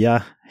till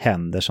nya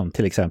händer, som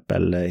till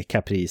exempel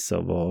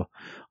Kaprizov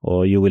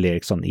och Joel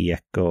Eriksson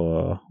Ek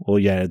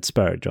och Jared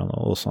Spurgeon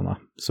och sådana.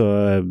 Så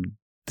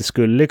det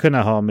skulle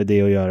kunna ha med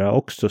det att göra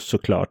också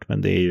såklart,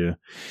 men det är ju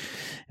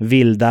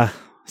vilda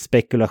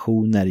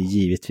spekulationer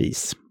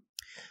givetvis.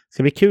 Det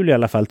ska bli kul i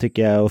alla fall,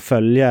 tycker jag, att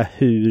följa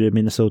hur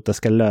Minnesota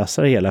ska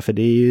lösa det hela, för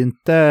det är ju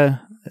inte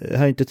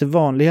till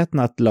vanligheten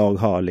att lag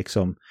har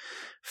liksom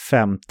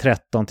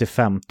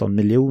 13-15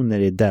 miljoner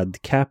i dead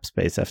cap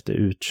space efter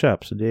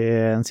utköp. Så det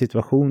är en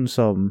situation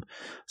som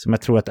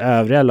jag tror att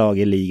övriga lag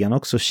i ligan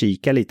också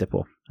kikar lite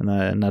på.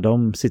 När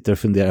de sitter och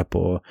funderar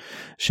på att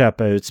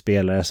köpa ut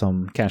spelare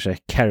som kanske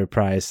Carey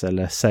Price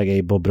eller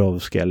Sergej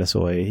Bobrovsky eller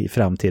så i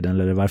framtiden.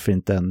 Eller varför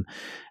inte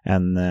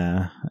en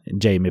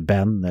Jamie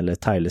Benn eller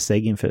Tyler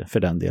Seguin för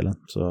den delen.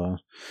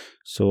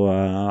 Så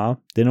ja,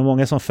 det är nog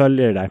många som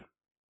följer det där.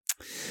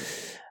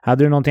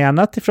 Hade du någonting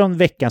annat från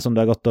veckan som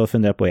du har gått och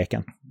funderat på,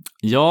 Eken?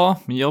 Ja,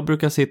 jag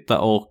brukar sitta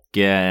och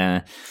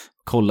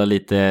kolla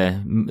lite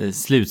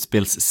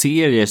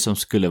slutspelsserier som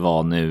skulle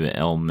vara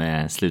nu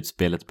om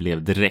slutspelet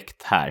blev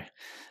direkt här.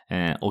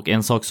 Och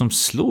en sak som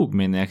slog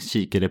mig när jag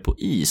kikade på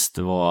East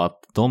var att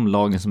de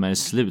lagen som är i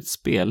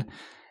slutspel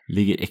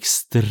ligger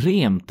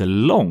extremt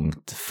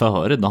långt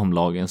före de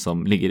lagen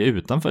som ligger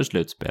utanför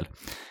slutspel.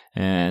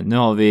 Nu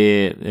har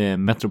vi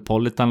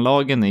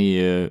Metropolitan-lagen är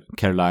ju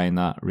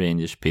Carolina,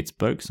 Rangers,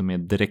 Pittsburgh som är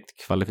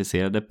direkt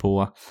kvalificerade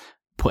på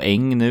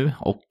poäng nu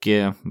och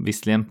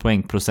visserligen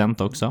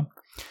poängprocent också.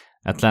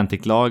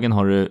 Atlantic-lagen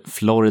har du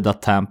Florida,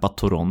 Tampa,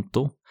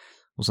 Toronto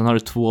Och sen har du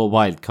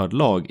 2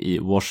 wildcard-lag i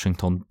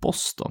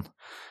Washington-Boston.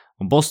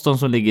 Och Boston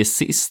som ligger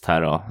sist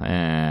här då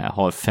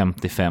har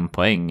 55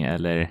 poäng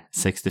eller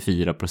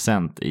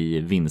 64% i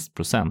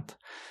vinstprocent.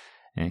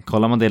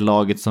 Kollar man det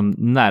laget som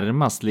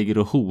närmast ligger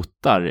och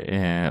hotar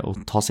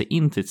och tar sig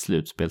in till ett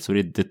slutspel, så är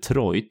det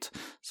Detroit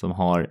som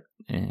har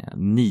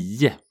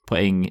 9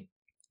 poäng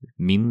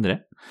mindre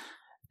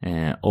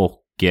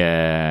och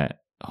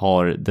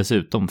har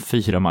dessutom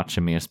 4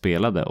 matcher mer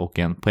spelade och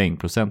en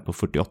poängprocent på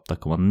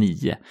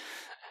 48,9.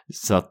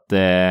 Så att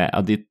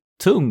ja, det är ett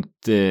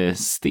tungt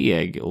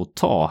steg att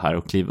ta här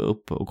och kliva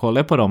upp. Och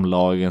kolla på de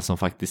lagen som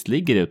faktiskt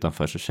ligger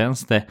utanför, så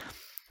känns det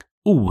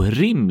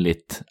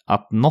orimligt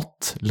att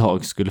något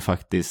lag skulle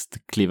faktiskt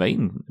kliva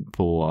in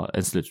på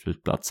en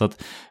slutspelsplats. Så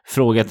att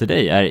fråga till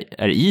dig,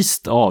 är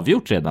East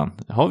avgjort redan?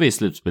 Har vi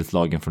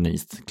slutspelslagen från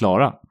East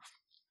klara?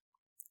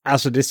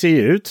 Alltså det ser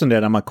ju ut som det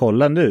när man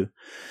kollar nu.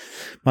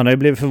 Man har ju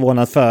blivit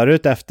förvånad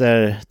förut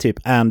efter typ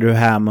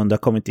Andrew Hammond har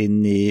kommit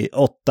in i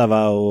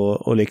Ottawa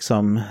och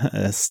liksom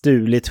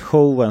stulit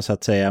showen så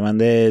att säga. Men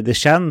det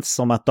känns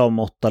som att de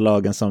 8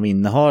 lagen som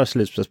innehar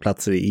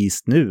slutspelsplatser i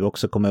East nu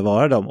också kommer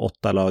vara de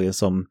 8 lagen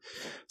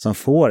som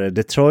får det.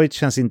 Detroit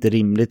känns inte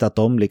rimligt att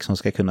de liksom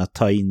ska kunna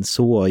ta in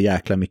så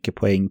jäkla mycket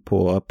poäng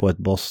på ett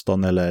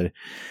Boston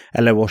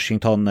eller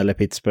Washington eller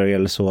Pittsburgh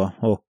eller så.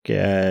 Och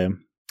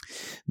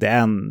det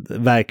är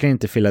verkligen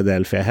inte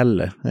Philadelphia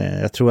heller.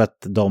 Jag tror att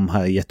de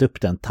har gett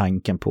upp den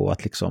tanken på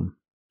att liksom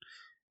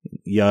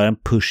göra en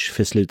push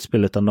för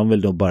slutspel, utan de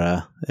vill då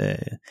bara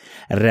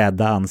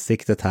rädda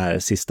ansiktet här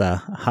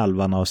sista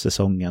halvan av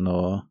säsongen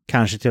och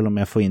kanske till och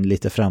med få in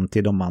lite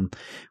framtid om man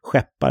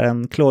skeppar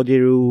en Claude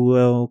Giroux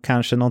och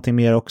kanske någonting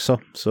mer också.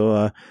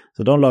 Så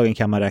de lagen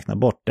kan man räkna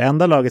bort. Det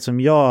enda laget som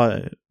jag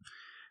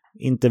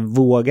inte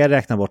vågar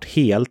räkna bort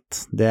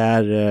helt, det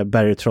är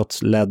Barry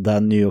Trotz ledda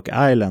New York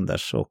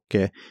Islanders, och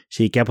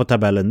kikar på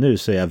tabellen nu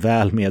så är jag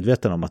väl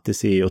medveten om att det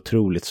ser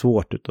otroligt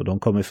svårt ut och de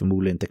kommer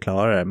förmodligen inte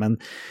klara det, men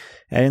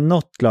är det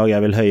något lag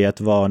jag vill höja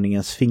ett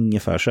varningens finger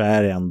för så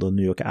är det ändå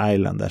New York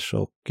Islanders,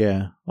 och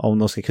om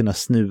de ska kunna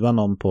snuva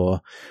någon på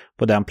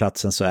den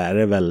platsen så är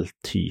det väl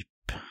typ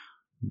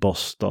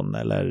Boston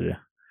eller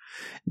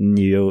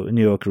New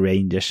York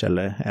Rangers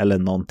eller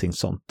någonting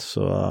sånt.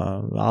 Så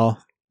ja,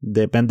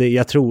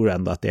 jag tror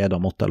ändå att det är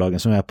de 8 lagen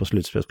som är på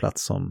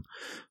slutspelsplats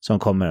som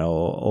kommer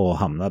att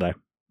hamna där.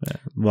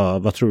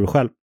 Vad tror du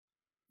själv?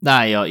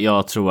 Nej,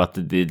 jag tror att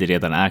det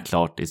redan är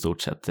klart i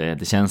stort sett.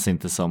 Det känns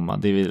inte som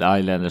att det är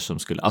Islanders som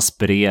skulle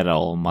aspirera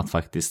om att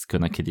faktiskt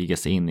kunna kriga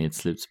sig in i ett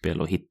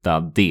slutspel och hitta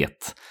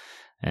det.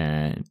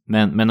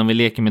 Men om vi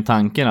leker med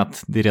tanken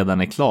att det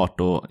redan är klart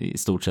och i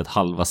stort sett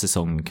halva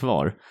säsongen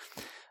kvar,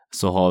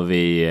 så har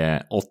vi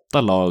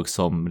 8 lag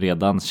som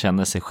redan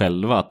känner sig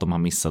själva att de har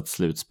missat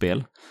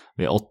slutspel.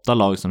 Vi har 8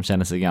 lag som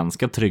känner sig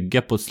ganska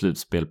trygga på ett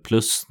slutspel,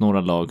 plus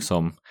några lag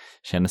som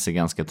känner sig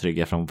ganska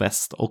trygga från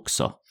väst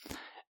också.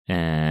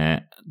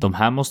 De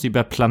här måste ju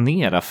börja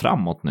planera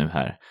framåt nu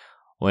här.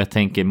 Och jag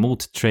tänker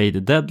mot trade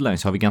deadline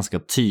så har vi ganska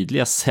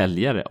tydliga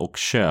säljare och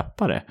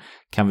köpare.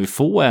 Kan vi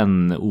få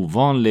en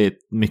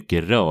ovanligt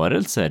mycket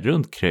rörelse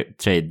runt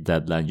trade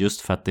deadline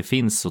just för att det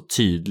finns så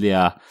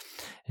tydliga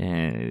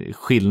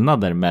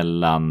skillnader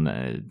mellan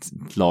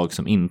lag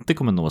som inte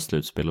kommer nå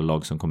slutspel och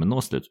lag som kommer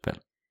nå slutspel?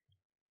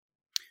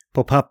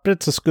 På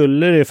pappret så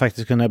skulle det ju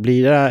faktiskt kunna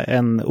bli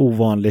en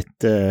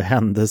ovanligt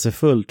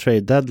händelsefull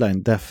trade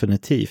deadline,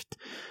 definitivt.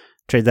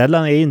 Trade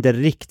deadline är inte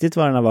riktigt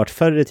vad den har varit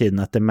förr i tiden,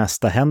 att det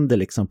mesta händer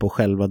liksom på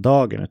själva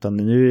dagen, utan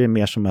nu är det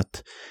mer som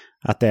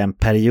att det är en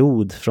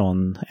period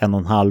från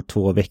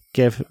 1,5-2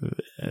 veckor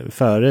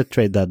före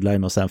trade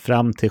deadline och sen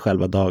fram till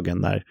själva dagen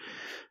när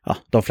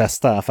de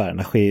flesta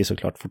affärerna sker ju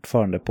såklart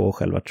fortfarande på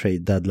själva trade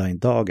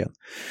deadline-dagen.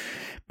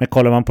 Men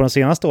kollar man på de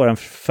senaste åren,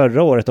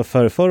 förra året och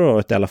förra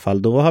året i alla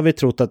fall, då har vi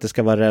trott att det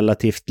ska vara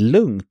relativt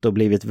lugnt och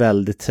blivit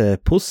väldigt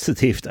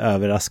positivt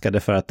överraskade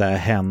för att det har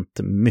hänt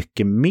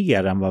mycket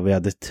mer än vad vi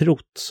hade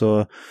trott.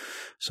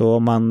 Så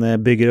om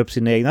man bygger upp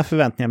sina egna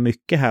förväntningar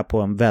mycket här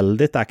på en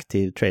väldigt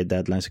aktiv trade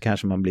deadline så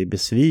kanske man blir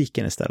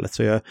besviken istället.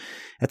 Så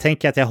jag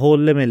tänker att jag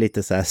håller mig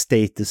lite så här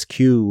status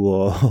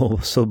quo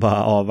och så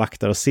bara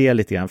avvaktar och ser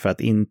lite grann för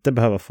att inte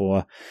behöva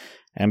få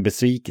en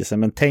besvikelse.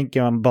 Men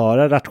tänker man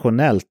bara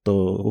rationellt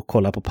och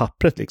kollar på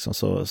pappret liksom,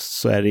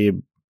 så är det ju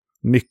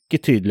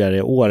mycket tydligare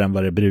i år än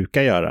vad det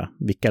brukar göra.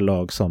 Vilka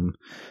lag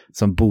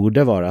som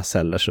borde vara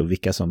sellers och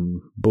vilka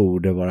som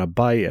borde vara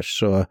buyers.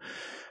 Så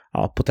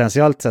ja,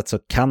 potentiellt sett så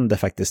kan det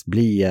faktiskt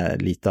bli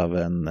lite av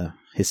en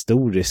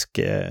historisk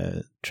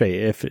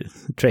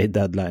trade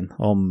deadline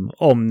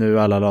om nu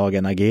alla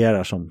lagen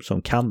agerar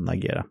som kan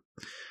agera.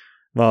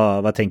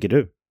 Vad tänker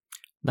du?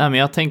 Nej, men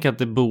jag tänker att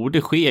det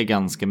borde ske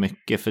ganska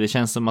mycket, för det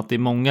känns som att det är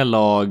många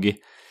lag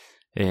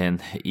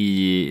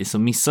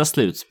som missar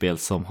slutspel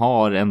som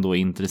har ändå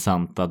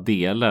intressanta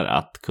delar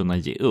att kunna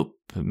ge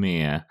upp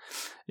med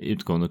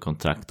utgående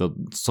kontrakt och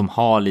som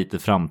har lite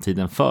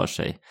framtiden för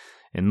sig.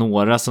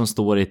 Några som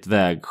står i ett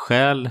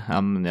vägskäl,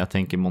 jag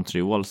tänker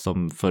Montreal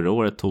som förra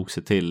året tog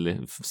sig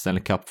till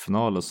Stanley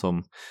Cup-final och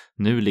som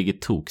nu ligger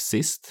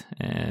toksist,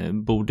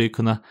 borde ju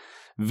kunna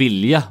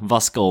vilja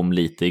vaska om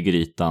lite i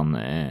grytan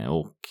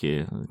och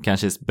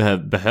kanske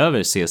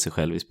behöver se sig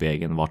själv i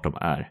spegeln vart de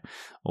är.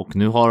 Och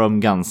nu har de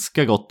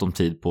ganska gott om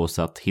tid på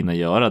sig att hinna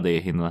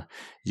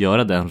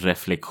göra den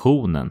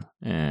reflektionen.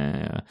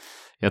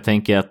 Jag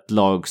tänker att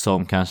lag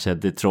som kanske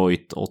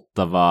Detroit,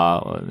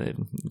 Ottawa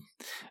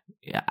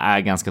är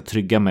ganska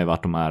trygga med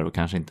vart de är och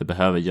kanske inte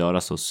behöver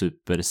göra så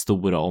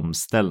superstora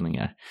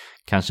omställningar.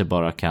 Kanske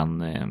bara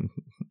kan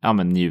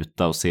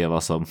njuta och se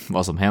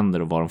vad som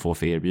händer och vad de får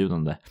för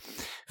erbjudande.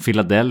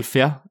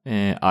 Philadelphia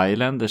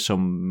Islanders,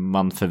 som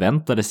man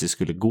förväntade sig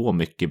skulle gå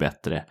mycket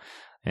bättre,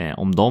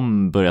 om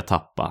de börjar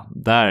tappa,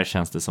 där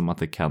känns det som att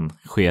det kan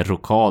ske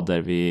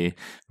rockader. Vi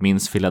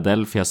minns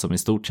Philadelphia som i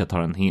stort sett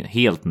har en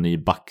helt ny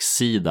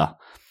backsida.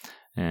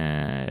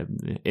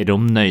 Är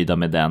de nöjda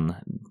med den?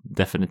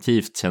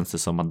 Definitivt känns det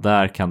som att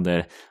där kan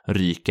det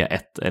ryka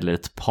ett eller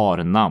ett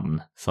par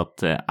namn. Så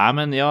att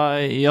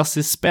jag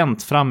ser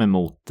spänt fram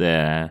emot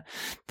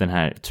den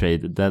här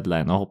trade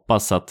deadline och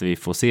hoppas att vi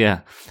får se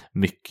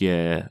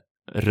mycket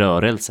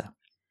rörelse.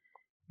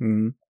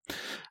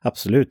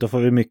 Absolut, då får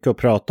vi mycket att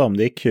prata om,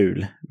 det är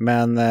kul.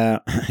 Men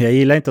jag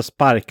gillar inte att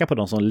sparka på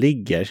de som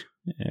ligger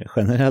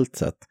generellt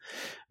sett.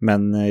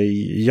 Men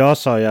jag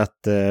sa ju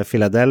att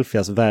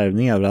Philadelphias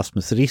värvning av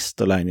Rasmus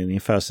Ristolainen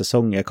inför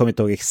säsongen, jag kommer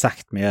inte ihåg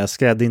exakt, men jag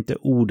skrädde inte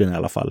orden i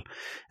alla fall.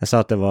 Jag sa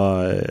att det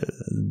var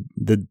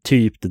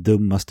det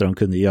dummaste de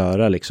kunde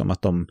göra, liksom,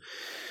 att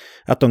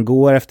de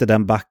går efter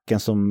den backen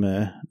som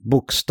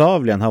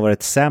bokstavligen har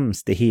varit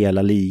sämst i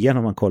hela ligan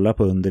om man kollar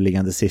på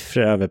underliggande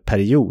siffror över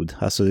period.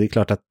 Alltså det är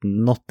klart att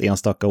något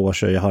enstaka år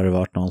så har det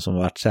varit någon som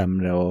har varit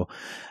sämre och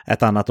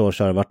ett annat år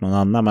så har det varit någon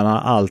annan. Men han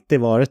har alltid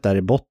varit där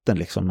i botten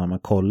liksom när man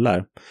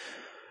kollar.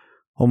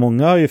 Och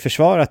många har ju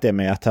försvarat det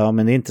med att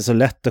men det är inte så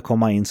lätt att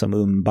komma in som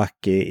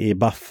ungback i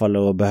Buffalo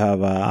och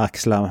behöva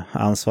axla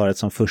ansvaret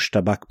som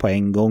första back på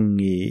en gång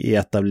i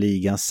ett av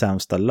ligans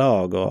sämsta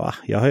lag. Och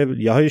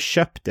jag har ju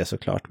köpt det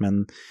såklart,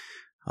 men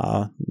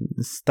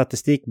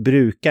statistik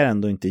brukar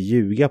ändå inte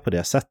ljuga på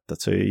det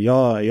sättet. Så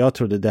jag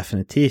trodde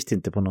definitivt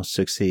inte på någon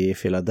succé i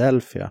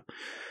Philadelphia.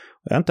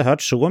 Jag har inte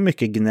hört så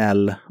mycket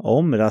gnäll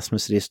om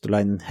Rasmus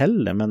Ristolainen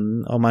heller,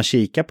 men om man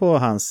kikar på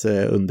hans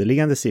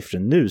underliggande siffror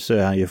nu så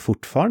är han ju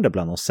fortfarande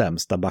bland de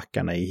sämsta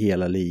backarna i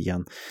hela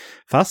ligan.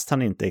 Fast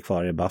han inte är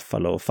kvar i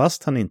Buffalo,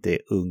 fast han inte är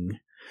ung.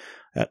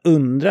 Jag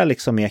undrar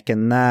liksom,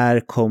 Eken, när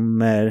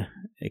kommer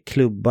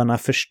klubbarna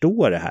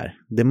förstå det här?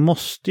 Det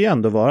måste ju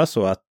ändå vara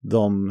så att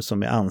de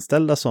som är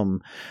anställda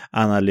som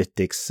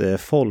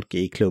analytics-folk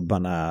i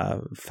klubbarna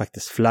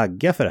faktiskt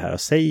flaggar för det här och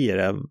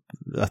säger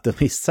att de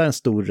missar en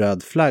stor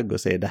röd flagg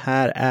och säger det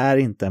här är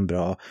inte en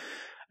bra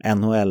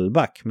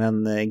NHL-back.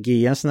 Men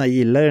GMs'na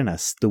gillar den här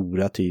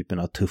stora typen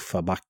av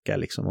tuffa backar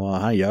liksom, och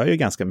han gör ju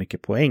ganska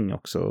mycket poäng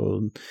också.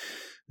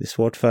 Det är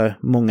svårt för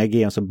många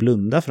GMs att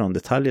blunda för de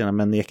detaljerna,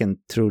 men Eken,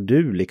 tror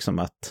du liksom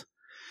att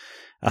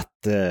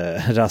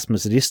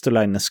Rasmus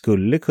Ristolainen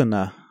skulle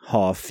kunna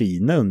ha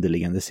fina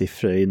underliggande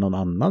siffror i någon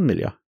annan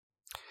miljö?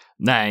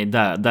 Nej,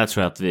 där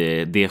tror jag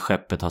att det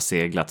skeppet har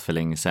seglat för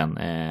länge sedan.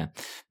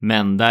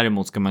 Men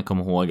däremot ska man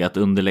komma ihåg att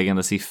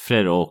underliggande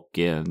siffror och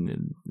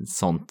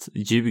sånt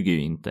ljuger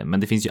ju inte. Men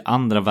det finns ju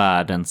andra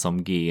värden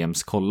som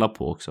GMs kollar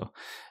på också.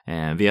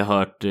 Vi har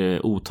hört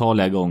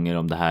otaliga gånger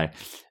om det här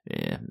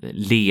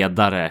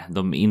ledare,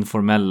 de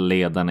informella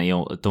ledarna i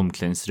ett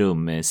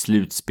omklädningsrum,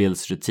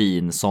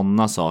 slutspelsrutin,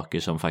 sådana saker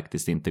som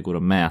faktiskt inte går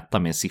att mäta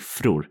med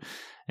siffror.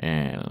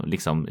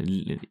 Liksom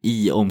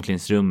i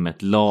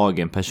omklädningsrummet,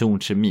 lagen,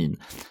 personkemin.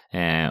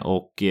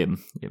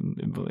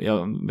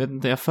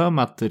 Jag för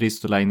mig att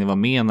Ristolainen var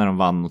med när de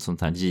vann något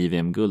sånt här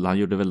JVM-guld. Han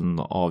gjorde väl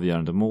det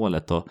avgörande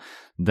målet, och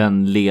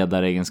den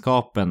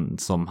ledaregenskapen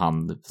som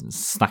han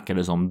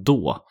snackades om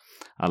då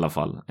i alla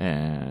fall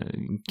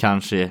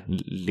kanske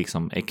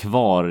liksom är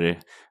kvar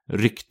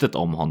ryktet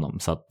om honom.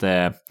 Så att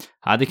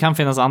det kan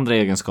finnas andra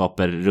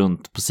egenskaper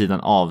runt på sidan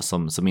av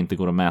som inte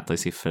går att mäta i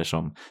siffror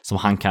som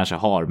han kanske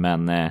har,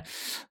 men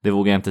det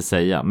vågar jag inte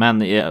säga.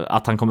 Men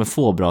att han kommer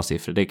få bra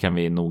siffror, det kan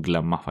vi nog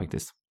glömma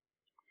faktiskt.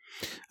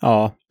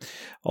 Ja,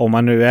 om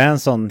man nu är en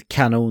sån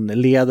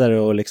kanonledare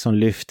och liksom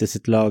lyfter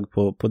sitt lag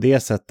på det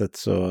sättet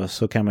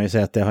så kan man ju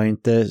säga att det har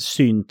inte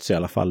synts i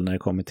alla fall när det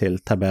kommer till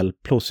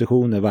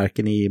tabellpositioner,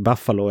 varken i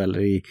Buffalo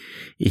eller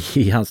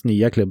i hans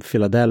nya klubb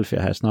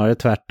Philadelphia här. Snarare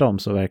tvärtom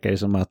så verkar det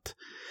som att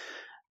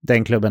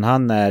den klubben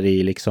han är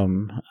i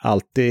liksom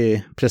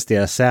alltid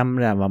presterar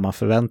sämre än vad man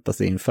förväntar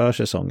sig inför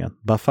säsongen.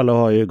 Buffalo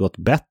har ju gått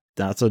bättre.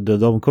 Alltså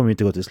de kommer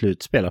inte gå till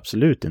slutspel,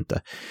 absolut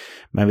inte.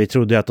 Men vi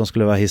trodde att de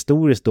skulle vara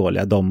historiskt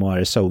dåliga, de och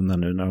Arizona,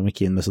 nu när de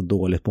gick in med så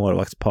dåligt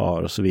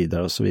målvaktspar och så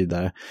vidare och så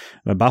vidare.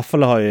 Men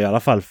Buffalo har ju i alla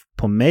fall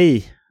på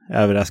mig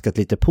överraskat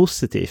lite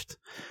positivt.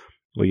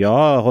 Och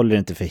jag håller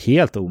inte för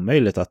helt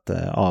omöjligt att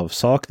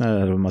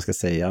avsaknaden, eller vad man ska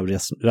säga, av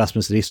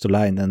Rasmus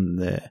Ristolainen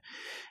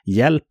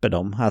hjälper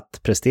dem att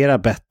prestera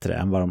bättre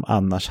än vad de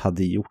annars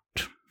hade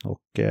gjort.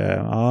 Och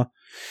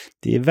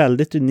det är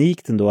väldigt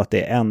unikt ändå att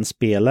det är en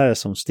spelare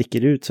som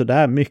sticker ut så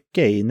där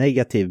mycket i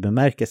negativ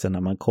bemärkelse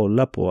när man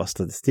kollar på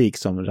statistik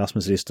som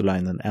Rasmus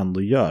Ristolainen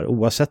ändå gör.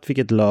 Oavsett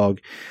vilket lag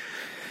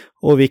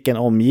och vilken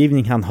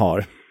omgivning han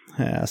har.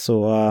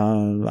 Så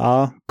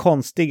ja,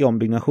 konstig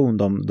ombyggnation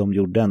de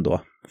gjorde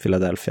ändå,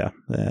 Philadelphia.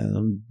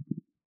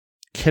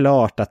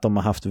 Klart att de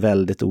har haft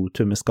väldigt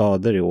otur med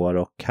skador i år,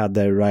 och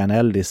hade Ryan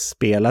Ellis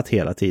spelat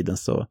hela tiden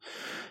så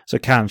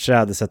kanske det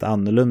hade sett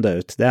annorlunda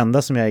ut. Det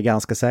enda som jag är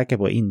ganska säker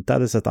på inte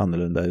hade sett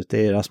annorlunda ut,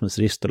 det är Rasmus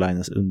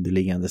Ristolainens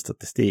underliggande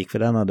statistik, för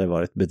den hade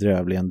varit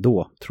bedrövlig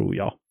ändå, tror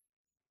jag.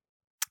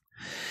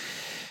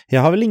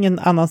 Jag har väl ingen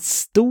annan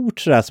stort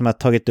sådär som har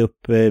tagit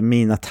upp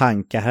mina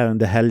tankar här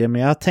under helgen,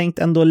 men jag har tänkt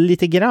ändå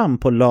lite grann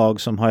på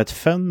lag som har ett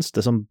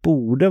fönster som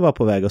borde vara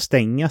på väg att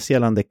stängas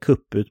gällande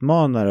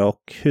cuputmanare,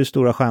 och hur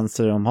stora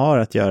chanser de har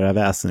att göra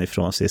väsen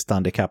ifrån sig i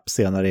Stanley Cup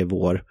senare i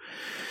vår.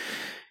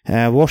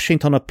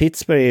 Washington och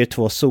Pittsburgh är ju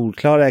två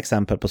solklara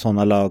exempel på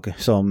sådana lag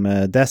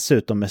som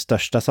dessutom med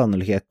största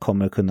sannolikhet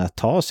kommer kunna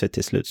ta sig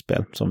till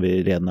slutspel, som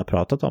vi redan har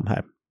pratat om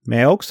här. Men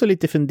jag är också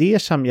lite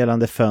fundersam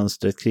gällande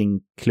fönstret kring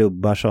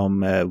klubbar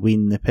som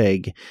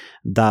Winnipeg,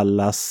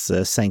 Dallas,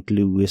 St.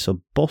 Louis och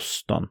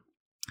Boston.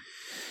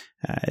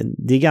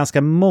 Det är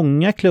ganska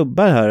många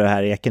klubbar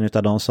här Eken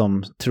utav de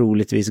som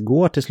troligtvis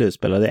går till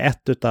slutspel. Det är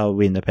ett utav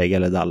Winnipeg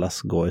eller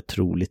Dallas går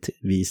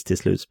troligtvis till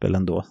slutspel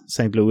ändå.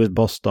 St. Louis,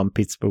 Boston,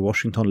 Pittsburgh,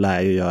 Washington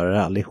lär ju göra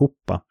det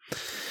allihopa.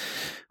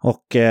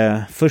 Och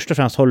först och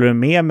främst håller du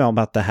med mig om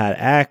att det här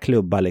är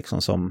klubbar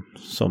liksom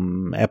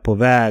som är på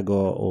väg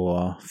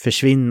att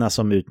försvinna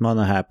som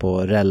utmanar här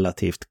på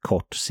relativt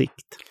kort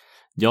sikt.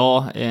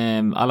 Ja,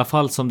 i alla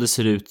fall som det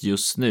ser ut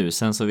just nu.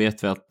 Sen så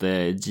vet vi att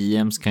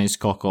GMs kan ju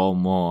skaka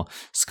om och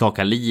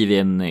skaka liv i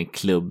en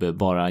klubb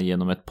bara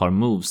genom ett par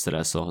moves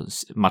där, så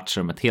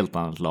matchar de ett helt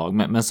annat lag.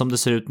 Men som det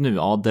ser ut nu,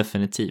 ja,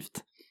 definitivt.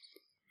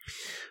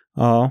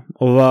 Ja,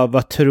 och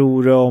vad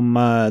tror du om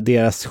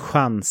deras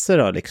chanser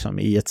då liksom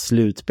i ett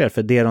slutspel?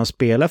 För det de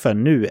spelar för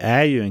nu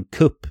är ju en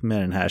kupp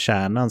med den här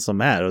kärnan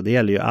som är, och det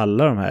gäller ju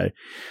alla de här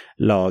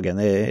lagen.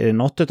 Är det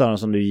något av dem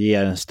som du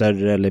ger en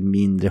större eller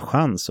mindre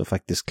chans att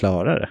faktiskt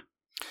klara det?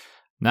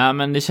 Nej,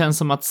 men det känns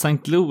som att St.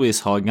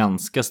 Louis har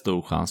ganska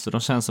stor chans.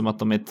 De känns som att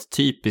de är ett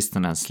typiskt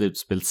den här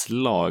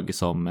slutspelslag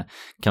som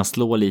kan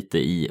slå lite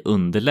i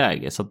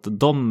underläge. Så att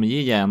de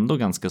ger ändå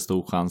ganska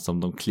stor chans om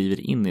de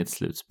kliver in i ett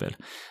slutspel.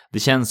 Det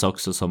känns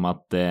också som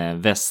att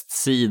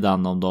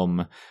västsidan, om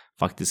de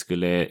faktiskt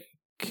skulle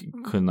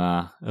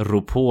kunna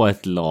rå på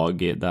ett lag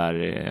där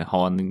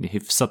har en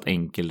hyfsat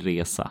enkel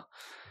resa.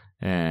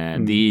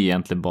 Det är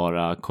egentligen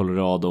bara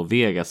Colorado och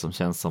Vegas som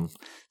känns som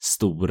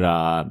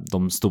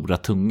de stora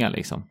tunga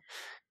liksom.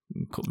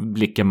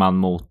 Blickar man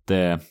mot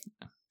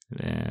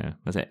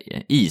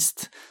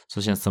East,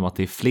 så känns det som att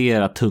det är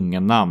flera tunga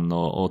namn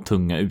och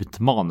tunga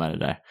utmanare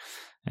där.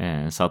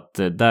 Så att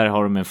där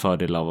har de en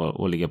fördel av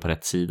att ligga på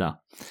rätt sida.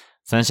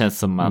 Sen känns det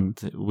som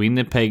att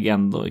Winnipeg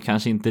ändå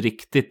kanske inte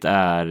riktigt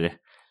är,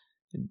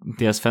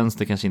 deras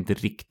fönster kanske inte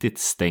riktigt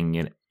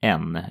stänger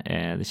än.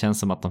 Det känns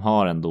som att de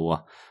har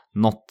ändå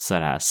något så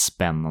här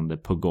spännande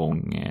på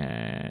gång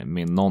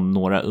med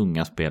några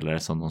unga spelare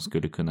som de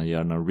skulle kunna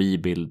göra någon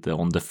rebuild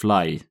on the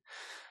fly.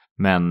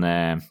 Men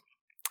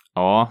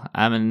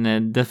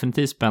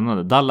definitivt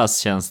spännande. Dallas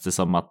känns det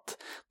som att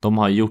de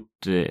har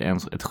gjort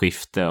ett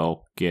skifte,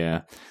 och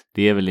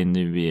det är väl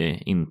nu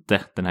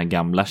inte den här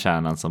gamla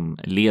kärnan som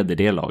leder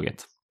det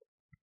laget.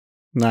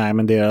 Nej,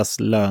 men deras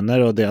löner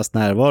och deras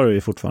närvaro är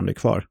fortfarande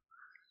kvar.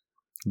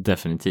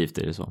 Definitivt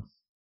är det så.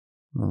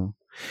 Mm.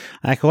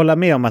 Jag kan hålla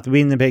med om att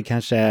Winnipeg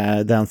kanske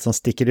är den som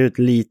sticker ut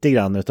lite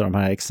grann utav de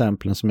här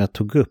exemplen som jag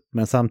tog upp.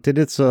 Men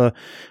samtidigt så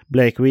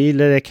Blake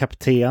Wheeler är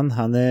kapten.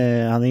 Han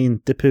är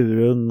inte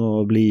purung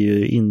och blir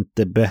ju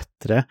inte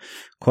bättre.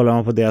 Kollar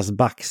man på deras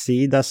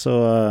backsida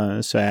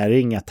så är det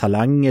inga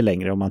talanger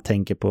längre om man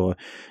tänker på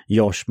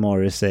Josh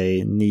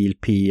Morrissey, Neil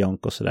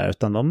Pionk och sådär.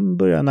 Utan de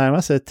börjar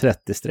närma sig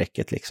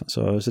 30-strecket liksom.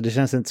 Så det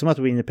känns inte som att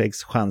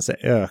Winnipegs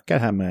chanser ökar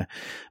här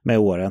med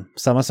åren.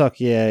 Samma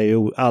sak är jag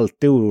ju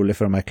alltid orolig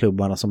för de här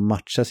klubbarna som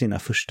matchar sina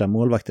första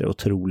målvakter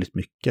otroligt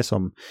mycket,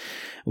 som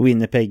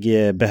Winnipeg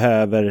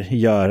behöver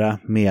göra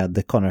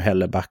med Connor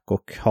Helleback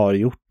och har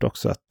gjort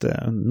också. Att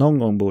någon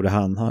gång borde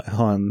han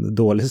ha en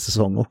dålig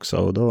säsong också,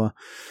 och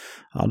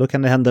då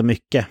kan det hända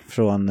mycket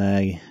från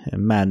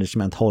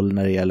management-håll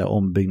när det gäller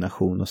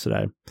ombyggnation och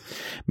sådär.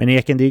 Men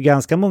Eken, det är ju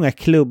ganska många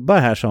klubbar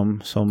här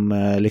som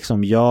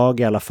liksom jag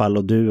i alla fall,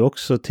 och du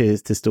också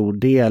till stor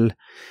del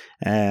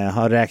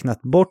har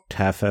räknat bort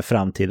här för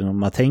framtiden, om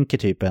man tänker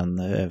typ en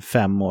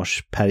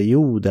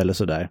 5-årsperiod eller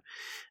sådär.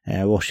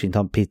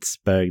 Washington,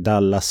 Pittsburgh,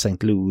 Dallas,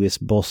 St. Louis,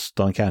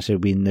 Boston, kanske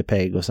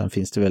Winnipeg, och sen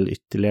finns det väl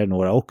ytterligare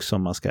några också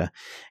om man ska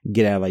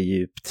gräva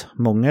djupt.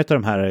 Många av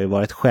de här har ju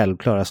varit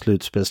självklara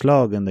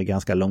slutspelslag under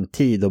ganska lång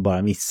tid och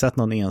bara missat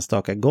någon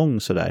enstaka gång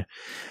sådär.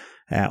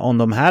 Om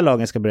de här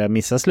lagen ska börja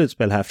missa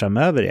slutspel här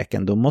framöver,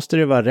 Eken, då måste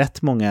det vara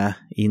rätt många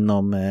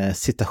inom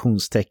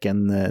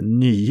citationstecken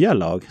nya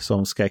lag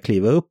som ska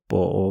kliva upp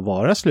och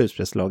vara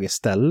slutspelslag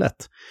istället.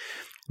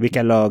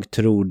 Vilka lag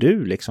tror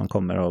du liksom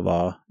kommer att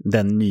vara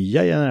den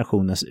nya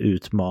generationens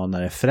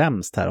utmanare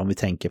främst här, om vi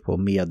tänker på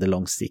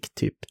medellång sikt,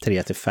 typ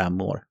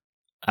 3-5 år?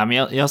 Ja, men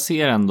jag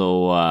ser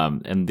ändå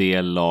en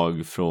del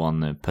lag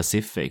från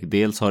Pacific.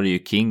 Dels har du ju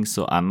Kings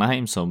och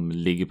Anaheim som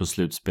ligger på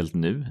slutspelet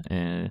nu.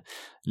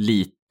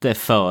 Lite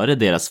före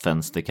deras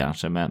fönster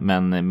kanske,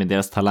 men med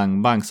deras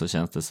talangbank så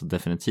känns det så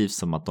definitivt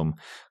som att de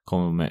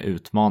kommer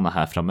utmana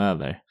här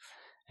framöver.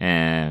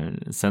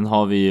 Sen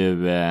har vi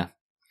ju,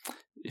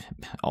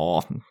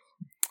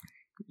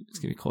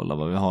 ska vi kolla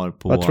vad vi har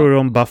på... Vad tror du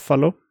om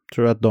Buffalo?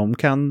 Tror du att de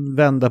kan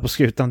vända på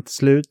skutan till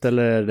slut,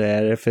 eller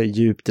är det för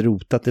djupt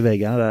rotat i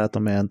väggarna där att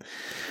de är en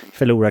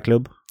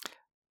förlorarklubb?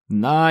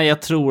 Nej,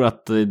 jag tror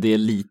att det är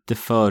lite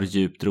för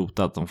djupt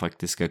rotat att de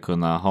faktiskt ska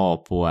kunna ha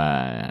på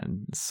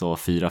så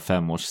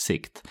 4-5 års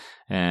sikt.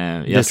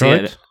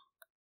 Detroit?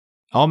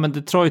 Ja, men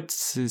Detroit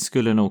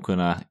skulle nog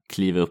kunna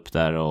kliva upp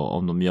där och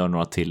om de gör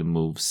några till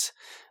moves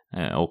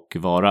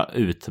och vara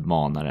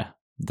utmanare.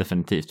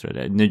 Definitivt tror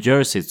jag det. New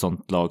Jersey är ett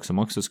sånt lag som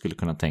också skulle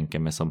kunna tänka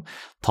mig som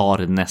tar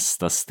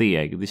nästa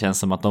steg. Det känns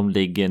som att de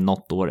ligger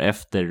något år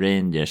efter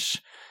Rangers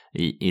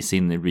i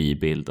sin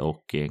rebuild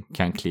och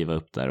kan kliva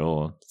upp där.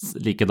 Och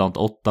likadant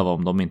Ottawa,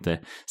 om de inte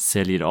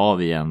säljer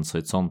av igen, så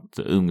ett sånt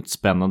ungt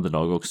spännande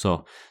lag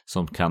också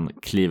som kan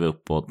kliva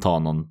upp och ta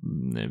någon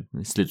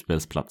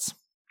slutspelsplats.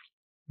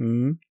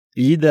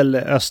 Idel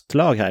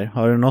östlag här.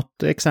 Har du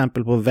något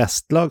exempel på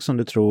västlag som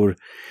du tror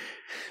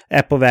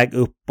är på väg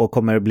upp och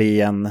kommer att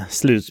bli en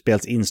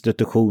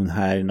slutspelsinstitution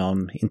här i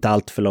någon inte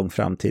allt för lång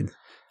framtid?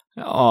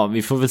 Ja,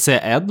 vi får väl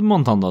säga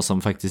Edmonton då,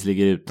 som faktiskt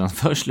ligger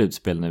utanför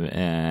slutspel nu,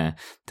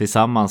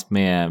 tillsammans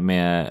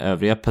med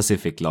övriga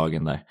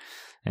Pacific-lagen där.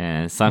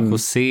 San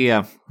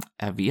Jose,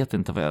 jag vet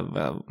inte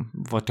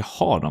vart jag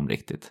har dem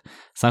riktigt.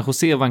 San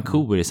Jose och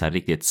Vancouver är så här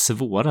riktigt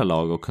svåra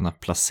lag att kunna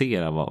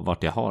placera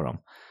vart jag har dem.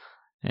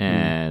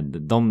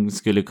 De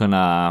skulle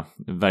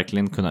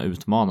verkligen kunna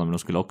utmana, men de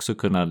skulle också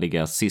kunna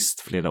ligga sist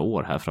flera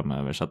år här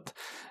framöver, så att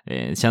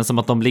det känns som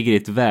att de ligger i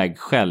ett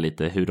vägskäl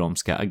lite hur de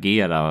ska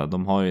agera.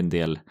 De har ju en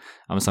del,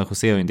 San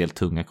Jose har ju en del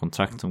tunga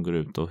kontrakt som går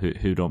ut, och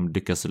hur de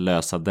lyckas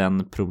lösa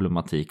den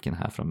problematiken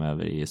här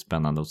framöver är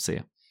spännande att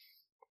se.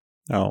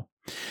 Ja,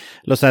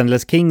 Los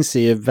Angeles Kings är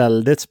ju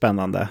väldigt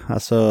spännande.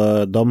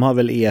 Alltså de har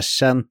väl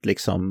erkänt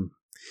liksom,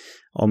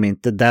 om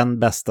inte den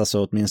bästa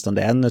så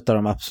åtminstone en av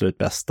de absolut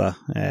bästa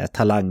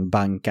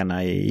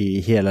talangbankarna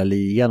i hela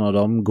ligan, och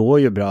de går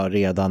ju bra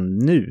redan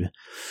nu.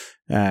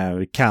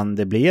 Kan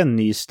det bli en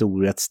ny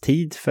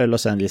storhetstid för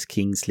Los Angeles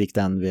Kings likt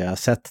den vi har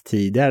sett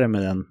tidigare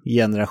med den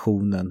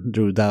generationen?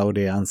 Drew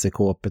Doughty, Anse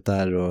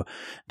Kopitar och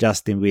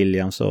Justin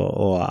Williams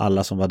och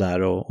alla som var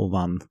där och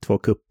vann 2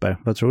 kupper.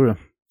 Vad tror du?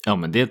 Ja,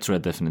 men det tror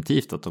jag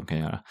definitivt att de kan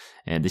göra.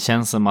 Det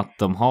känns som att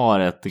de har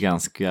ett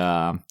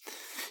ganska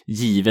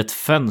givet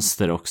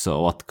fönster också,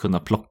 och att kunna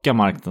plocka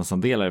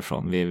marknadsandelar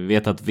ifrån. Vi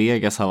vet att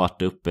Vegas har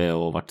varit uppe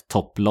och varit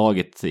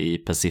topplaget i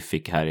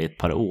Pacific här i ett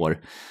par år.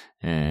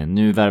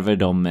 Nu värver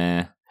de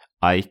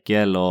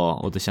Eichel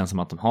och det känns som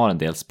att de har en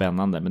del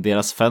spännande, men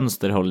deras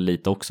fönster håller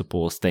lite också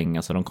på att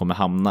stänga, så de kommer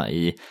hamna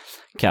i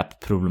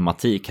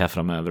cap-problematik här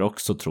framöver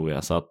också, tror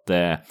jag. Så att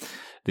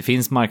det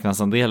finns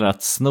marknadsandelar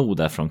att sno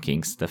där från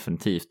Kings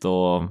definitivt,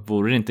 och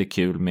vore det inte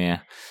kul med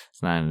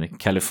sån här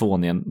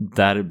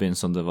Kalifornien-derbyn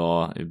som det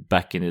var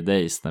back in the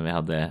days när vi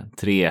hade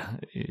 3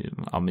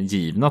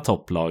 givna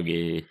topplag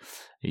i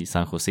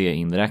San Jose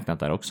inräknat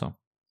där också.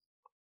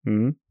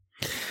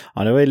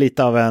 Ja, det var ju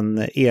lite av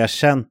en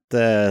erkänt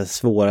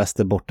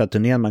svåraste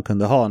bortaturnén man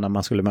kunde ha när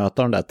man skulle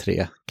möta de där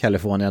 3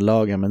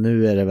 Kalifornien-lagen, men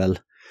nu är det väl...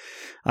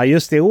 Ja,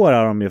 just i år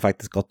har de ju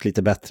faktiskt gått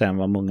lite bättre än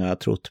vad många har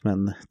trott,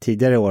 men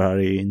tidigare år har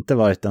det ju inte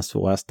varit den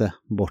svåraste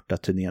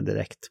bortaturnén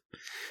direkt.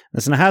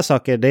 Men såna här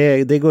saker,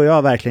 det går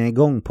jag verkligen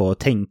igång på att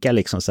tänka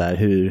liksom så här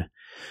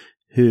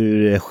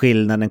hur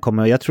skillnaden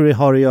kommer. Jag tror det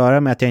har att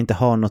göra med att jag inte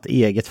har något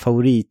eget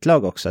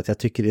favoritlag också, att jag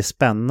tycker det är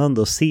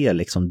spännande att se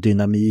liksom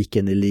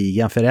dynamiken i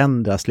ligan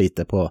förändras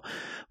lite på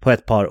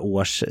ett par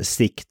års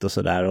sikt och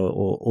sådär,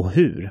 och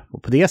hur.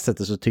 Och på det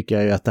sättet så tycker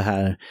jag ju att det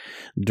här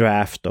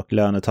draft- och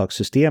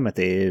lönetagssystemet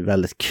är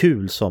väldigt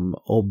kul som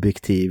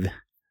objektiv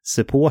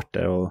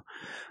supporter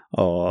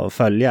och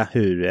följa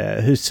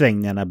hur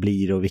svängningarna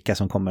blir och vilka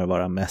som kommer att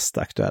vara mest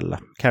aktuella.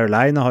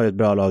 Carolina har ju ett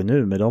bra lag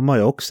nu, men de har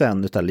ju också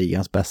en av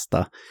ligans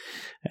bästa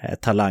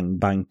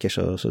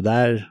talangbanker, så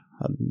där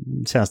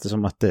känns det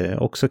som att det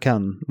också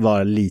kan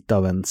vara lite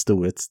av en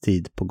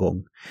storhetstid på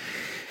gång.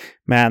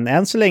 Men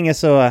än så länge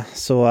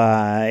så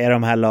är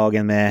de här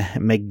lagen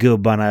med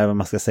gubbarna, vad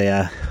man ska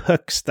säga,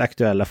 högst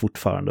aktuella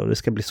fortfarande, och det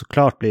ska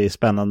bli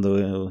spännande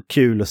och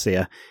kul att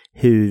se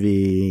hur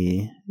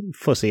vi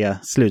får se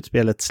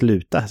slutspelet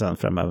sluta sen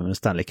framöver med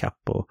Stanley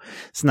Cup och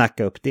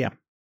snacka upp det.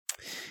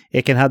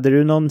 Eken, hade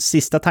du någon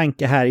sista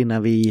tanke här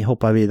innan vi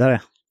hoppar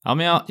vidare? Ja,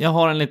 men jag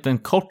har en liten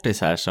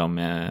kortis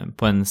här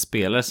på en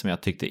spelare som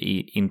jag tyckte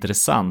är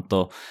intressant,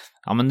 och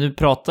ja, men nu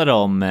pratar du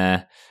om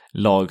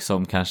lag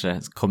som kanske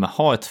kommer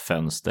ha ett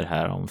fönster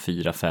här om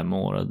 4-5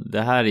 år.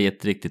 Det här är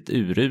ett riktigt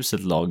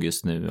uruselt lag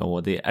just nu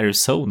och det är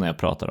Arizona jag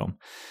pratar om.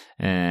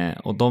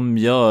 Och de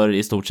gör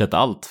i stort sett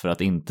allt för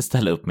att inte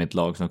ställa upp med ett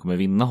lag som kommer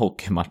vinna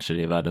hockeymatcher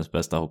i världens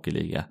bästa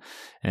hockeyliga.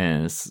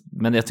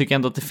 Men jag tycker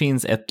ändå att det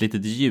finns ett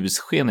litet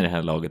ljussken i det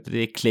här laget. Det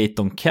är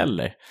Clayton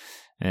Keller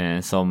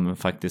som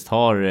faktiskt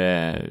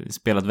har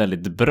spelat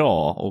väldigt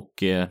bra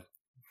och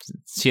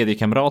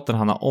kedjekamraten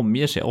han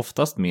omger sig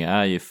oftast med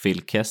är ju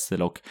Phil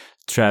Kessel och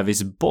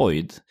Travis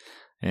Boyd.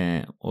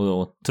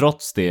 Och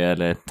trots det,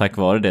 eller tack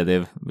vare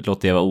det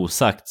låter jag vara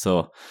osagt,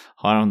 så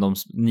har han de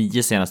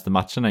 9 senaste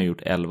matcherna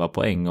gjort 11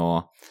 poäng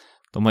och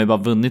de har ju bara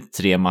vunnit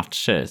 3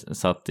 matcher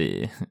så att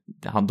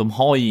de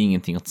har ju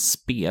ingenting att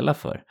spela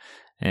för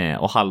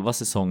och halva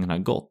säsongen har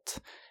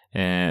gått.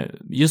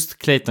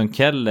 Just Clayton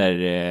Keller,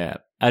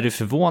 är du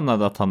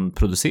förvånad att han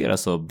producerar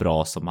så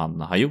bra som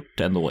han har gjort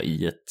ändå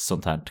i ett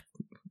sånt här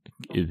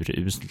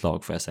uruselt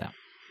lag får jag säga?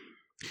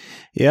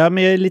 Ja,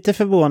 men jag är lite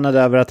förvånad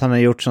över att han har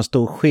gjort så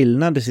stor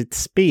skillnad i sitt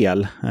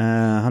spel.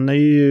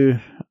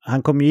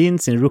 Han kom ju in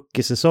sin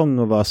rookie-säsong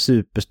och var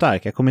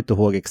superstark. Jag kommer inte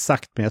ihåg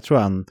exakt, men jag tror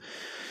han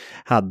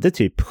hade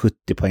typ 70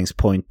 poängs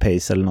point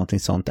pace eller någonting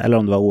sånt. Eller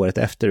om det var året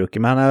efter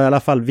rookie. Men han har i alla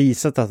fall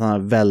visat att han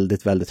har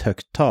väldigt, väldigt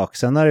högt tak.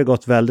 Sen har det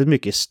gått väldigt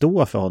mycket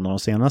stå för honom de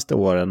senaste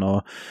åren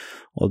och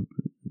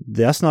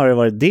det har snarare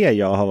varit det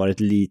jag har varit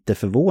lite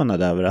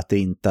förvånad över att det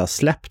inte har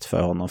släppt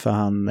för honom. För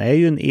han är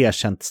ju en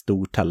erkänt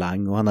stor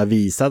talang och han har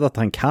visat att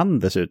han kan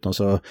dessutom.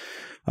 Så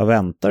vad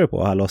väntar du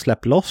på? Hallå,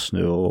 släpp loss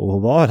nu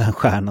och var den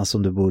stjärnan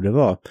som du borde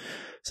vara.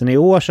 Sen i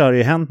år så har det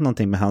ju hänt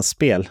någonting med hans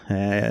spel.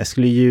 Jag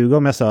skulle ljuga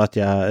om jag sa att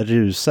jag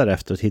rusar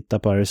efter att titta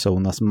på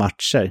Arizonas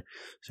matcher.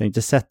 Så jag har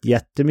inte sett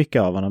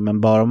jättemycket av honom.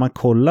 Men bara om man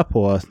kollar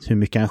på hur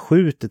mycket han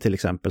skjuter till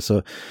exempel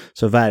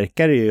så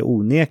verkar det ju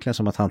onekligen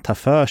som att han tar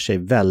för sig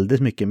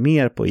väldigt mycket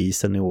mer på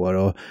isen i år.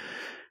 Och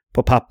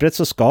på pappret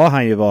så ska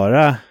han ju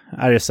vara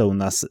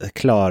Arizonas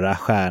klara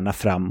stjärna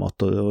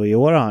framåt. Och i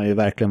år har han ju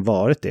verkligen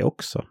varit det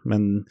också.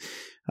 Men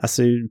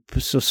alltså,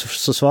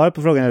 så svaret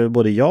på frågan är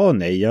både ja och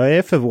nej. Jag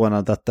är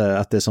förvånad att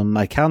det är sån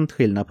markant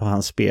skillnad på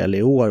hans spel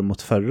i år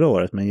mot förra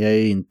året. Men jag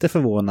är inte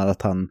förvånad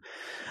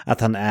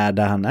att han är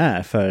där han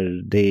är.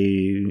 För det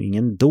är ju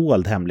ingen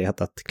dold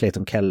hemlighet att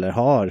Clayton Keller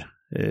har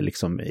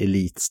liksom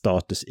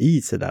elitstatus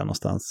i sig där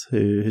någonstans.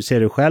 Hur ser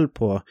du själv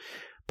på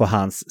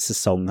hans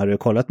säsong? Har du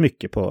kollat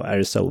mycket på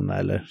Arizona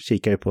eller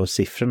kikar du på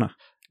siffrorna?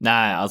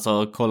 Nej,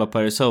 alltså kolla på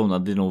Arizona,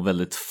 det är nog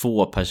väldigt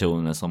få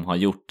personer som har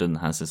gjort den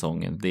här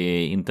säsongen. Det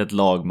är inte ett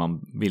lag man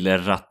ville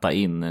ratta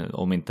in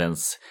om inte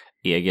ens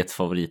eget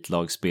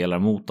favoritlag spelar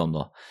mot dem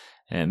då.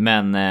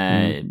 Men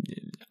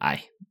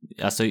nej,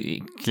 alltså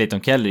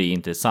Clayton Keller är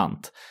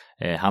intressant.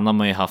 Han har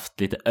man ju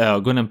haft lite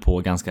ögonen på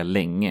ganska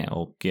länge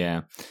och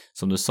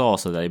som du sa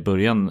så där i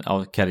början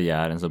av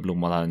karriären så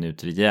blommade han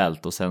ut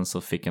rejält och sen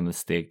så fick han ett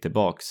steg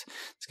tillbaks.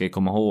 Ska ju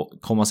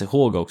komma sig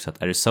ihåg också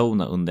att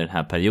Arizona under den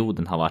här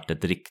perioden har varit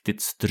ett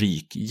riktigt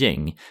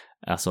strykgäng,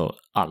 alltså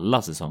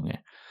alla säsonger.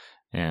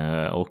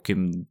 Och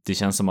det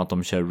känns som att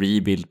de kör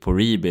rebuild på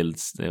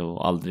rebuilds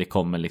och aldrig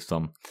kommer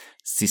liksom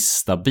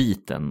sista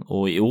biten.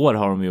 Och i år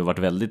har de ju varit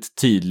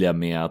väldigt tydliga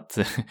med att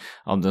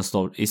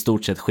de i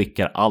stort sett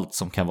skickar allt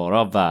som kan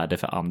vara av värde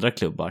för andra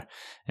klubbar.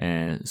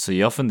 Så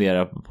jag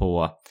funderar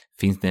på,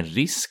 finns det en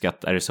risk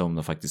att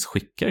Arizona faktiskt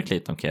skickar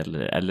Clayton Keller?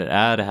 Eller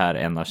är det här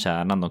en av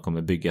kärnan de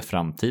kommer bygga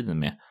framtiden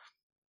med?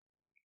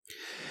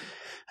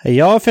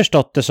 Jag har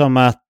förstått det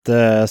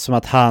som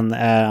att han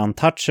är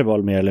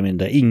untouchable mer eller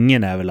mindre.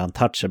 Ingen är väl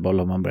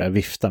untouchable om man börjar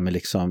vifta med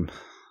liksom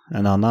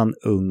en annan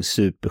ung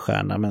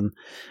superstjärna.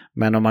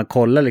 Men om man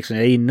kollar, liksom,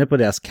 jag är inne på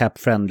deras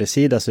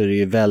cap-friendly-sida så är det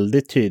ju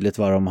väldigt tydligt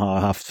vad de har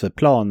haft för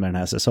plan med den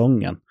här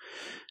säsongen.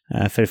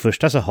 För det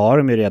första så har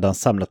de ju redan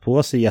samlat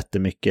på sig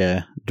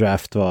jättemycket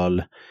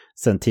draftval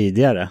sedan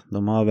tidigare.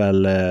 De har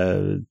väl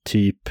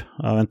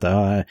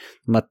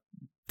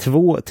de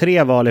har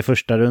 3 val i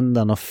första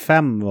rundan och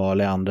 5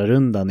 val i andra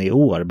rundan i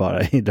år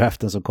bara i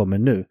draften som kommer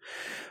nu.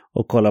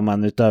 Och kollar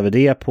man utöver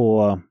det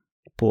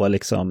på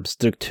liksom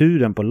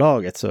strukturen på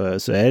laget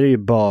så är det ju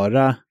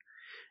bara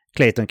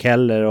Clayton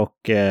Keller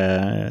och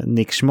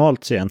Nick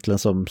Schmaltz egentligen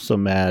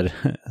som är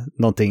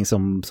någonting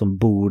som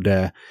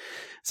borde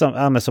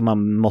som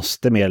man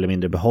måste mer eller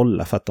mindre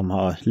behålla för att de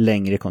har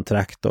längre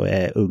kontrakt och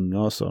är unga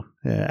och så.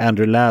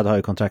 Andrew Ladd har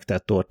ju kontrakt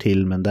 1 år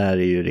till, men där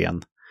är ju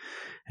ren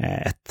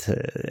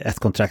ett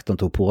kontrakt de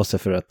tog på sig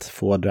för att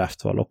få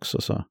draftval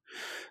också.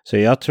 Så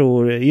jag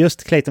tror,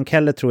 just Clayton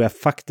Keller tror jag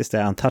faktiskt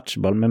är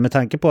untouchable, men med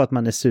tanke på att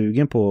man är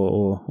sugen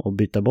på att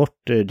byta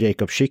bort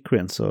Jacob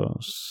Chychrun så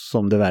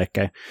som det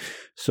verkar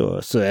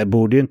så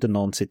borde ju inte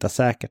någon sitta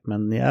säkert,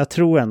 men jag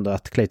tror ändå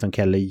att Clayton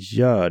Keller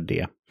gör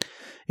det.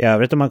 I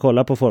övrigt om man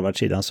kollar på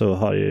forwardsidan så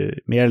har ju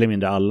mer eller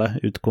mindre alla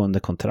utgående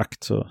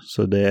kontrakt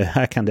så det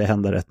här kan det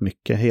hända rätt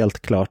mycket, helt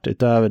klart,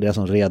 utöver det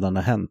som redan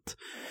har hänt.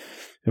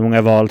 Hur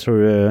många val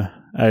tror du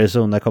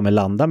Arizona kommer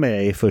landa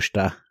med i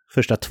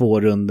första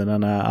 2 rundorna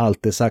när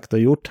allt är sagt och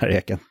gjort här,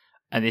 Eken?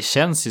 Det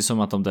känns ju som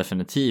att de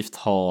definitivt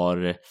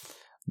har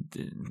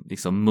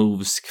liksom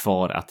moves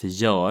kvar att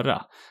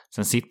göra.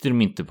 Sen sitter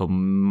de inte på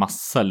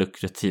massa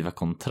lukrativa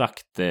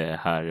kontrakt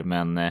här,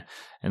 men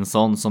en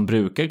sån som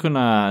brukar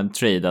kunna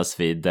tradas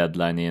vid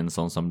deadline är en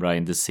sån som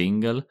Brian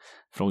DeSingle.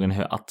 Frågan är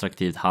hur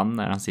attraktivt han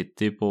är. Han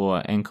sitter ju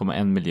på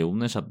 1,1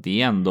 miljoner, så att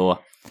det är ändå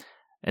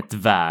ett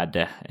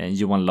värde.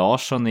 Johan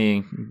Larsson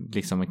är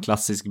liksom en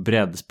klassisk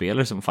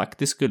breddspelare som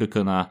faktiskt skulle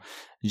kunna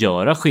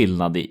göra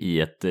skillnad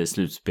i ett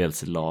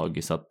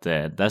slutspelslag, så att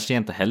där ser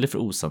jag inte heller för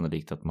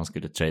osannolikt att man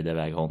skulle trada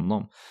iväg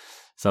honom.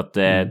 Så att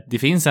det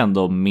finns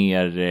ändå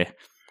mer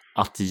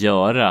att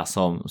göra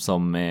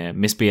som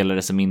med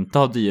spelare som inte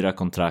har dyra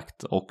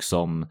kontrakt och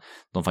som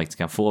de faktiskt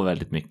kan få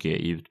väldigt mycket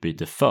i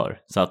utbyte för.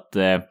 Så att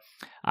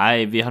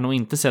nej, vi har nog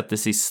inte sett det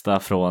sista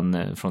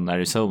från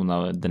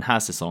Arizona den här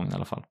säsongen i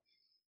alla fall.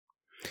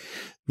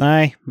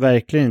 Nej,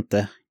 verkligen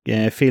inte.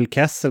 Phil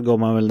Kessel går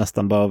man väl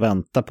nästan bara och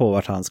vänta på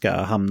vart han ska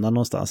hamna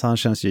någonstans. Han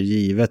känns ju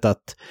givet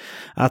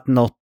att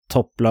något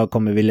topplag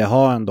kommer vilja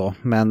ha ändå.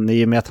 Men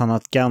i och med att han har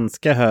ett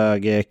ganska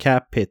hög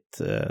cap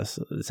hit,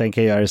 sen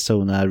kan ju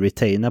Arizona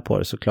retaina på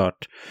det såklart,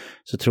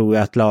 så tror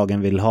jag att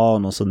lagen vill ha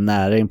honom så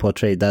nära in på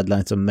trade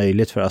deadline som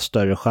möjligt för att ha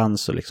större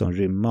chans att liksom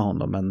rymma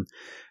honom. Men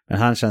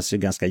han känns ju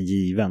ganska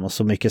given, och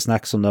så mycket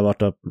snack som det har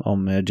varit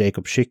om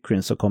Jacob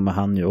Chychrun, så kommer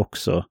han ju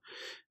också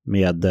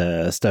med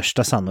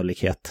största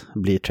sannolikhet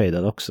blir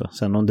tradad också.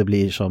 Sen om det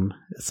blir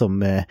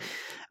som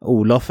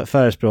Olof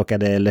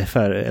förespråkade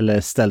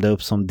eller ställde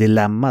upp som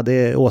dilemma,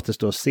 det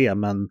återstår att se,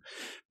 men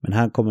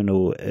han kommer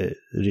nog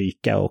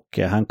ryka, och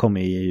han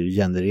kommer ju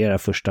generera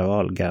första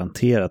val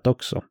garanterat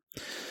också.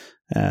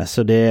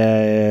 Så det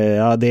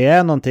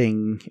är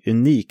någonting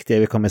unikt det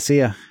vi kommer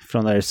se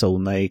från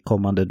Arizona i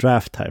kommande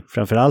draft här.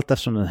 Framförallt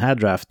eftersom den här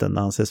draften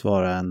anses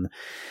vara en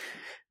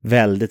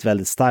väldigt,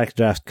 väldigt stark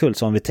draftkull.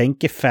 Så om vi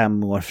tänker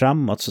 5 år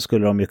framåt så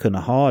skulle de ju kunna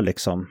ha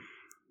liksom,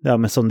 ja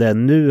men som det är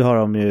nu har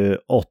de ju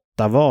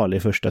 8 val i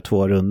första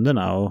 2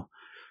 rundorna, och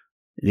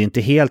det är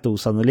inte helt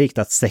osannolikt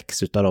att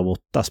 6 utav de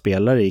 8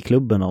 spelar i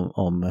klubben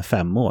om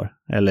 5 år.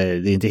 Eller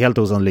det är inte helt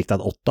osannolikt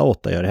att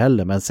 8 gör det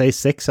heller, men säg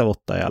 6 av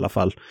 8 i alla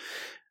fall.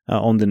 Ja,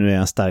 om det nu är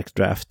en stark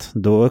draft,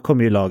 då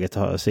kommer ju laget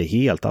se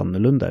helt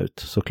annorlunda ut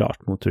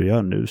såklart mot hur det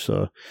gör nu.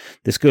 Så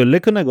det skulle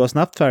kunna gå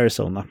snabbt för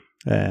Arizona.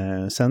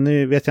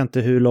 Sen vet jag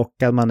inte hur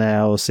lockad man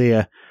är att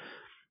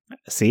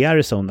se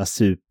Arizona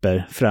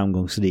super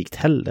framgångsrikt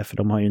heller, för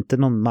de har ju inte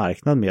någon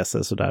marknad med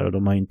sig sådär, och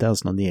de har ju inte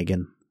ens någon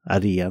egen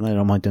arena,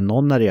 de har inte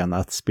någon arena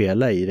att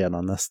spela i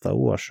redan nästa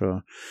år.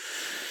 Så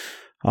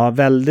ja,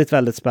 väldigt,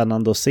 väldigt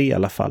spännande att se i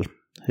alla fall.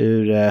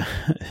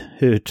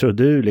 Hur tror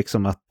du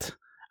liksom att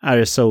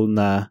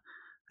Arizona,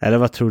 eller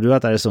vad tror du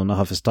att Arizona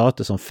har för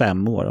status om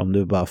 5 år, om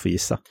du bara får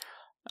gissa?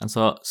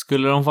 Alltså,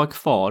 skulle de vara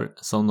kvar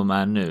som de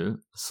är nu,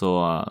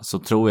 så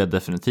tror jag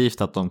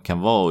definitivt att de kan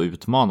vara och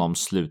utmana om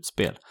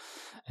slutspel.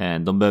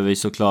 De behöver ju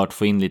såklart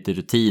få in lite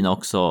rutin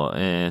också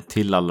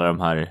till alla de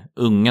här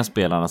unga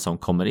spelarna som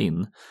kommer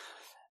in.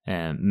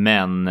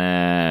 Men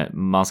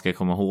man ska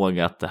komma ihåg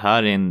att det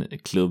här är en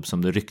klubb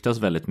som det ryktas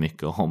väldigt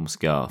mycket om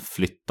ska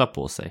flytta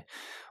på sig.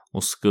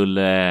 Och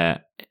skulle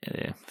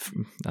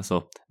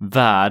alltså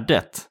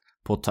värdet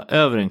på att ta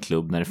över en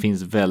klubb när det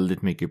finns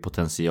väldigt mycket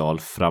potential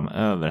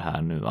framöver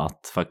här nu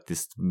att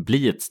faktiskt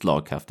bli ett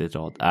slagkraftigt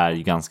rad är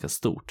ju ganska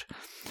stort.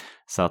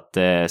 Så att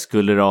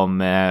skulle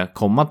de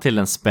komma till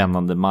en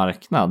spännande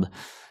marknad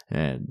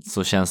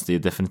så känns det ju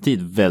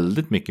definitivt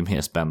väldigt mycket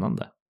mer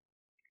spännande.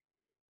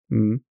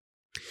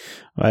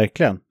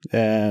 Verkligen.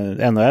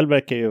 NHL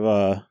verkar ju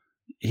vara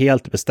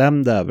helt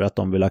bestämda över att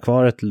de vill ha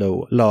kvar ett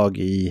lag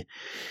i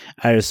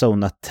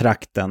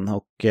Arizona-trakten,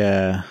 och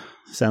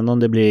sen om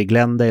det blir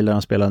Glendale där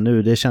de spelar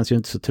nu, det känns ju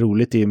inte så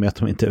troligt i och med att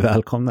de inte är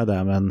välkomna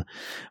där,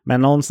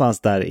 men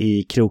någonstans där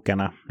i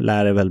krokarna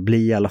lär det väl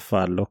bli i alla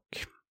fall, och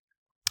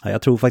ja,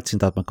 jag tror faktiskt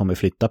inte att man kommer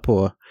flytta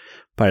på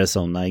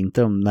Arizona,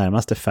 inte de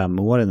närmaste 5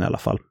 åren i alla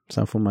fall.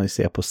 Sen får man ju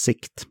se på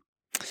sikt.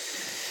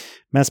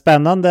 Men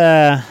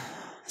spännande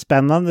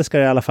ska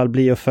det i alla fall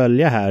bli att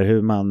följa här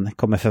hur man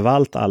kommer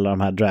förvalta alla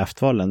de här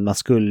draftvalen. Man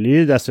skulle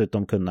ju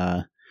dessutom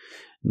kunna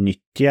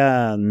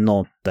nyttja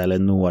något eller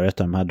några av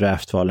de här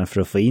draftvalen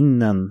för att få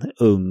in en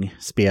ung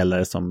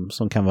spelare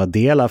som kan vara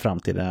del av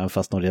framtiden,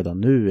 fast de redan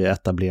nu är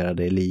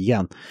etablerade i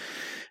ligan.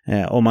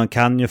 Och man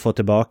kan ju få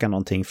tillbaka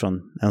någonting från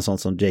en sån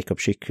som Jacob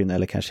Chychrun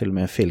eller kanske till och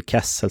med Phil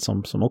Kessel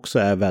som också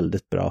är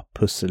väldigt bra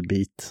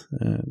pusselbit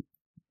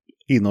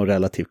inom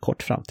relativt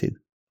kort framtid.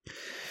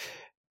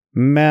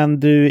 Men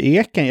du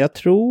Eken, jag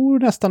tror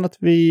nästan att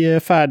vi är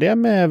färdiga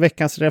med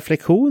veckans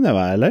reflektioner,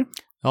 va, eller?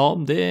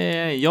 Ja,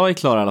 jag är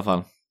klar i alla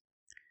fall.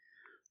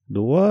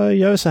 Då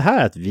gör vi så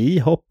här att vi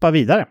hoppar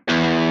vidare.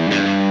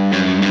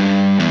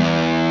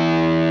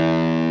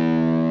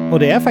 Och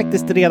det är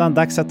faktiskt redan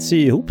dags att sy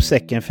ihop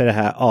säcken för det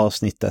här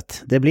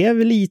avsnittet. Det blev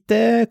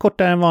lite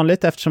kortare än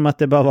vanligt eftersom att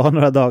det bara var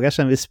några dagar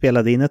sedan vi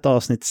spelade in ett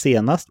avsnitt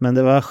senast. Men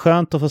det var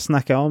skönt att få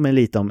snacka om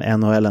lite om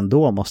NHL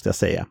ändå, måste jag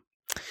säga.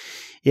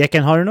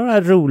 Eken, har du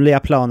några roliga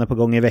planer på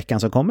gång i veckan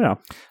som kommer då?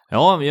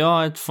 Ja, vi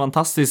har ett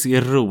fantastiskt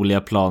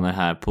roliga planer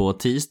här. På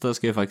tisdag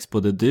ska ju faktiskt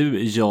både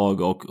du,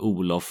 jag och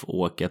Olof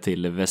åka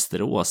till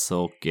Västerås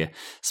och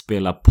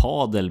spela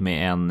padel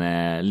med en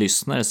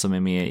lyssnare som är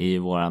med i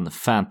våran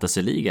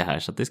fantasyliga här.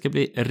 Så det ska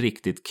bli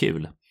riktigt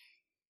kul.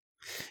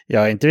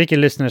 Ja, inte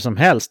vilken lyssnare som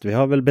helst. Vi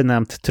har väl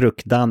benämnt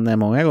Truckdanne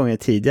många gånger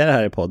tidigare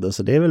här i podden,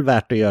 så det är väl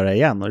värt att göra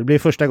igen. Och det blir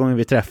första gången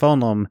vi träffar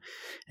honom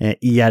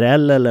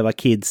IRL, eller vad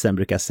kidsen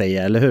brukar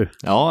säga, eller hur?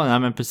 Ja, nej,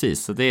 men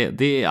precis. Så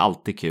det är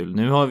alltid kul.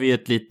 Nu har vi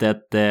ett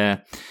litet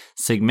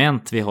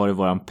segment vi har i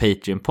våran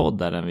Patreon-podd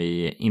där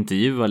vi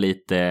intervjuar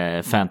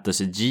lite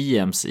fantasy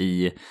GMs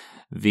i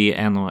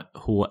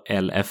VNHLFL,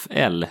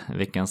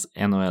 veckans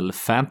NHL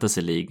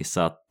Fantasy League,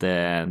 så att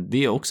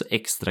det är också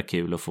extra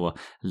kul att få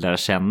lära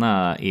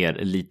känna er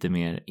lite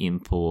mer in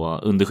på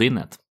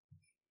underskinnet.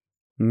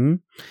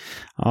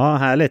 Ja,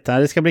 härligt.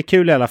 Det ska bli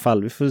kul i alla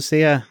fall. Vi får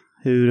se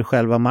hur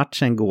själva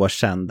matchen går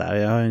sen där.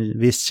 Jag har en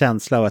viss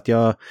känsla av att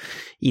jag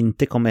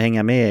inte kommer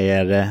hänga med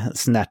er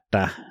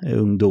snärta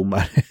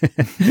ungdomar.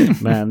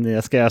 Men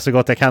jag ska göra så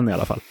gott jag kan i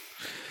alla fall.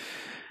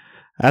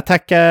 Jag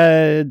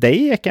tackar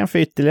dig, Ekan, för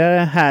ytterligare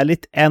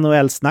härligt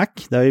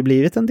NHL-snack. Det har ju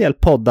blivit en del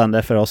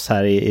poddande för oss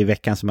här i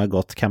veckan som har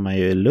gått, kan man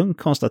ju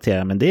lugnt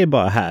konstatera, men det är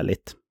bara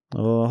härligt.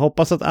 Och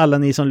hoppas att alla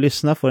ni som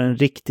lyssnar får en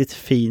riktigt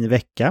fin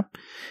vecka.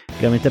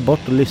 Glöm inte bort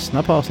att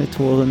lyssna på avsnitt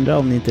 200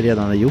 om ni inte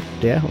redan har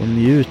gjort det, och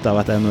njut av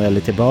att NHL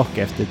är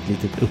tillbaka efter ett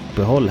litet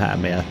uppehåll här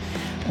med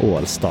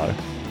All-Star.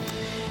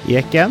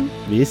 Eken,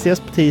 vi ses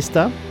på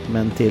tisdag,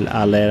 men till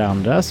alla er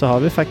andra så har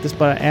vi faktiskt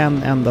bara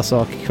en enda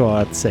sak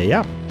kvar att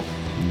säga.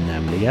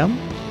 Nämligen,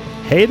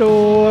 hej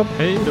då!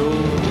 Hej då!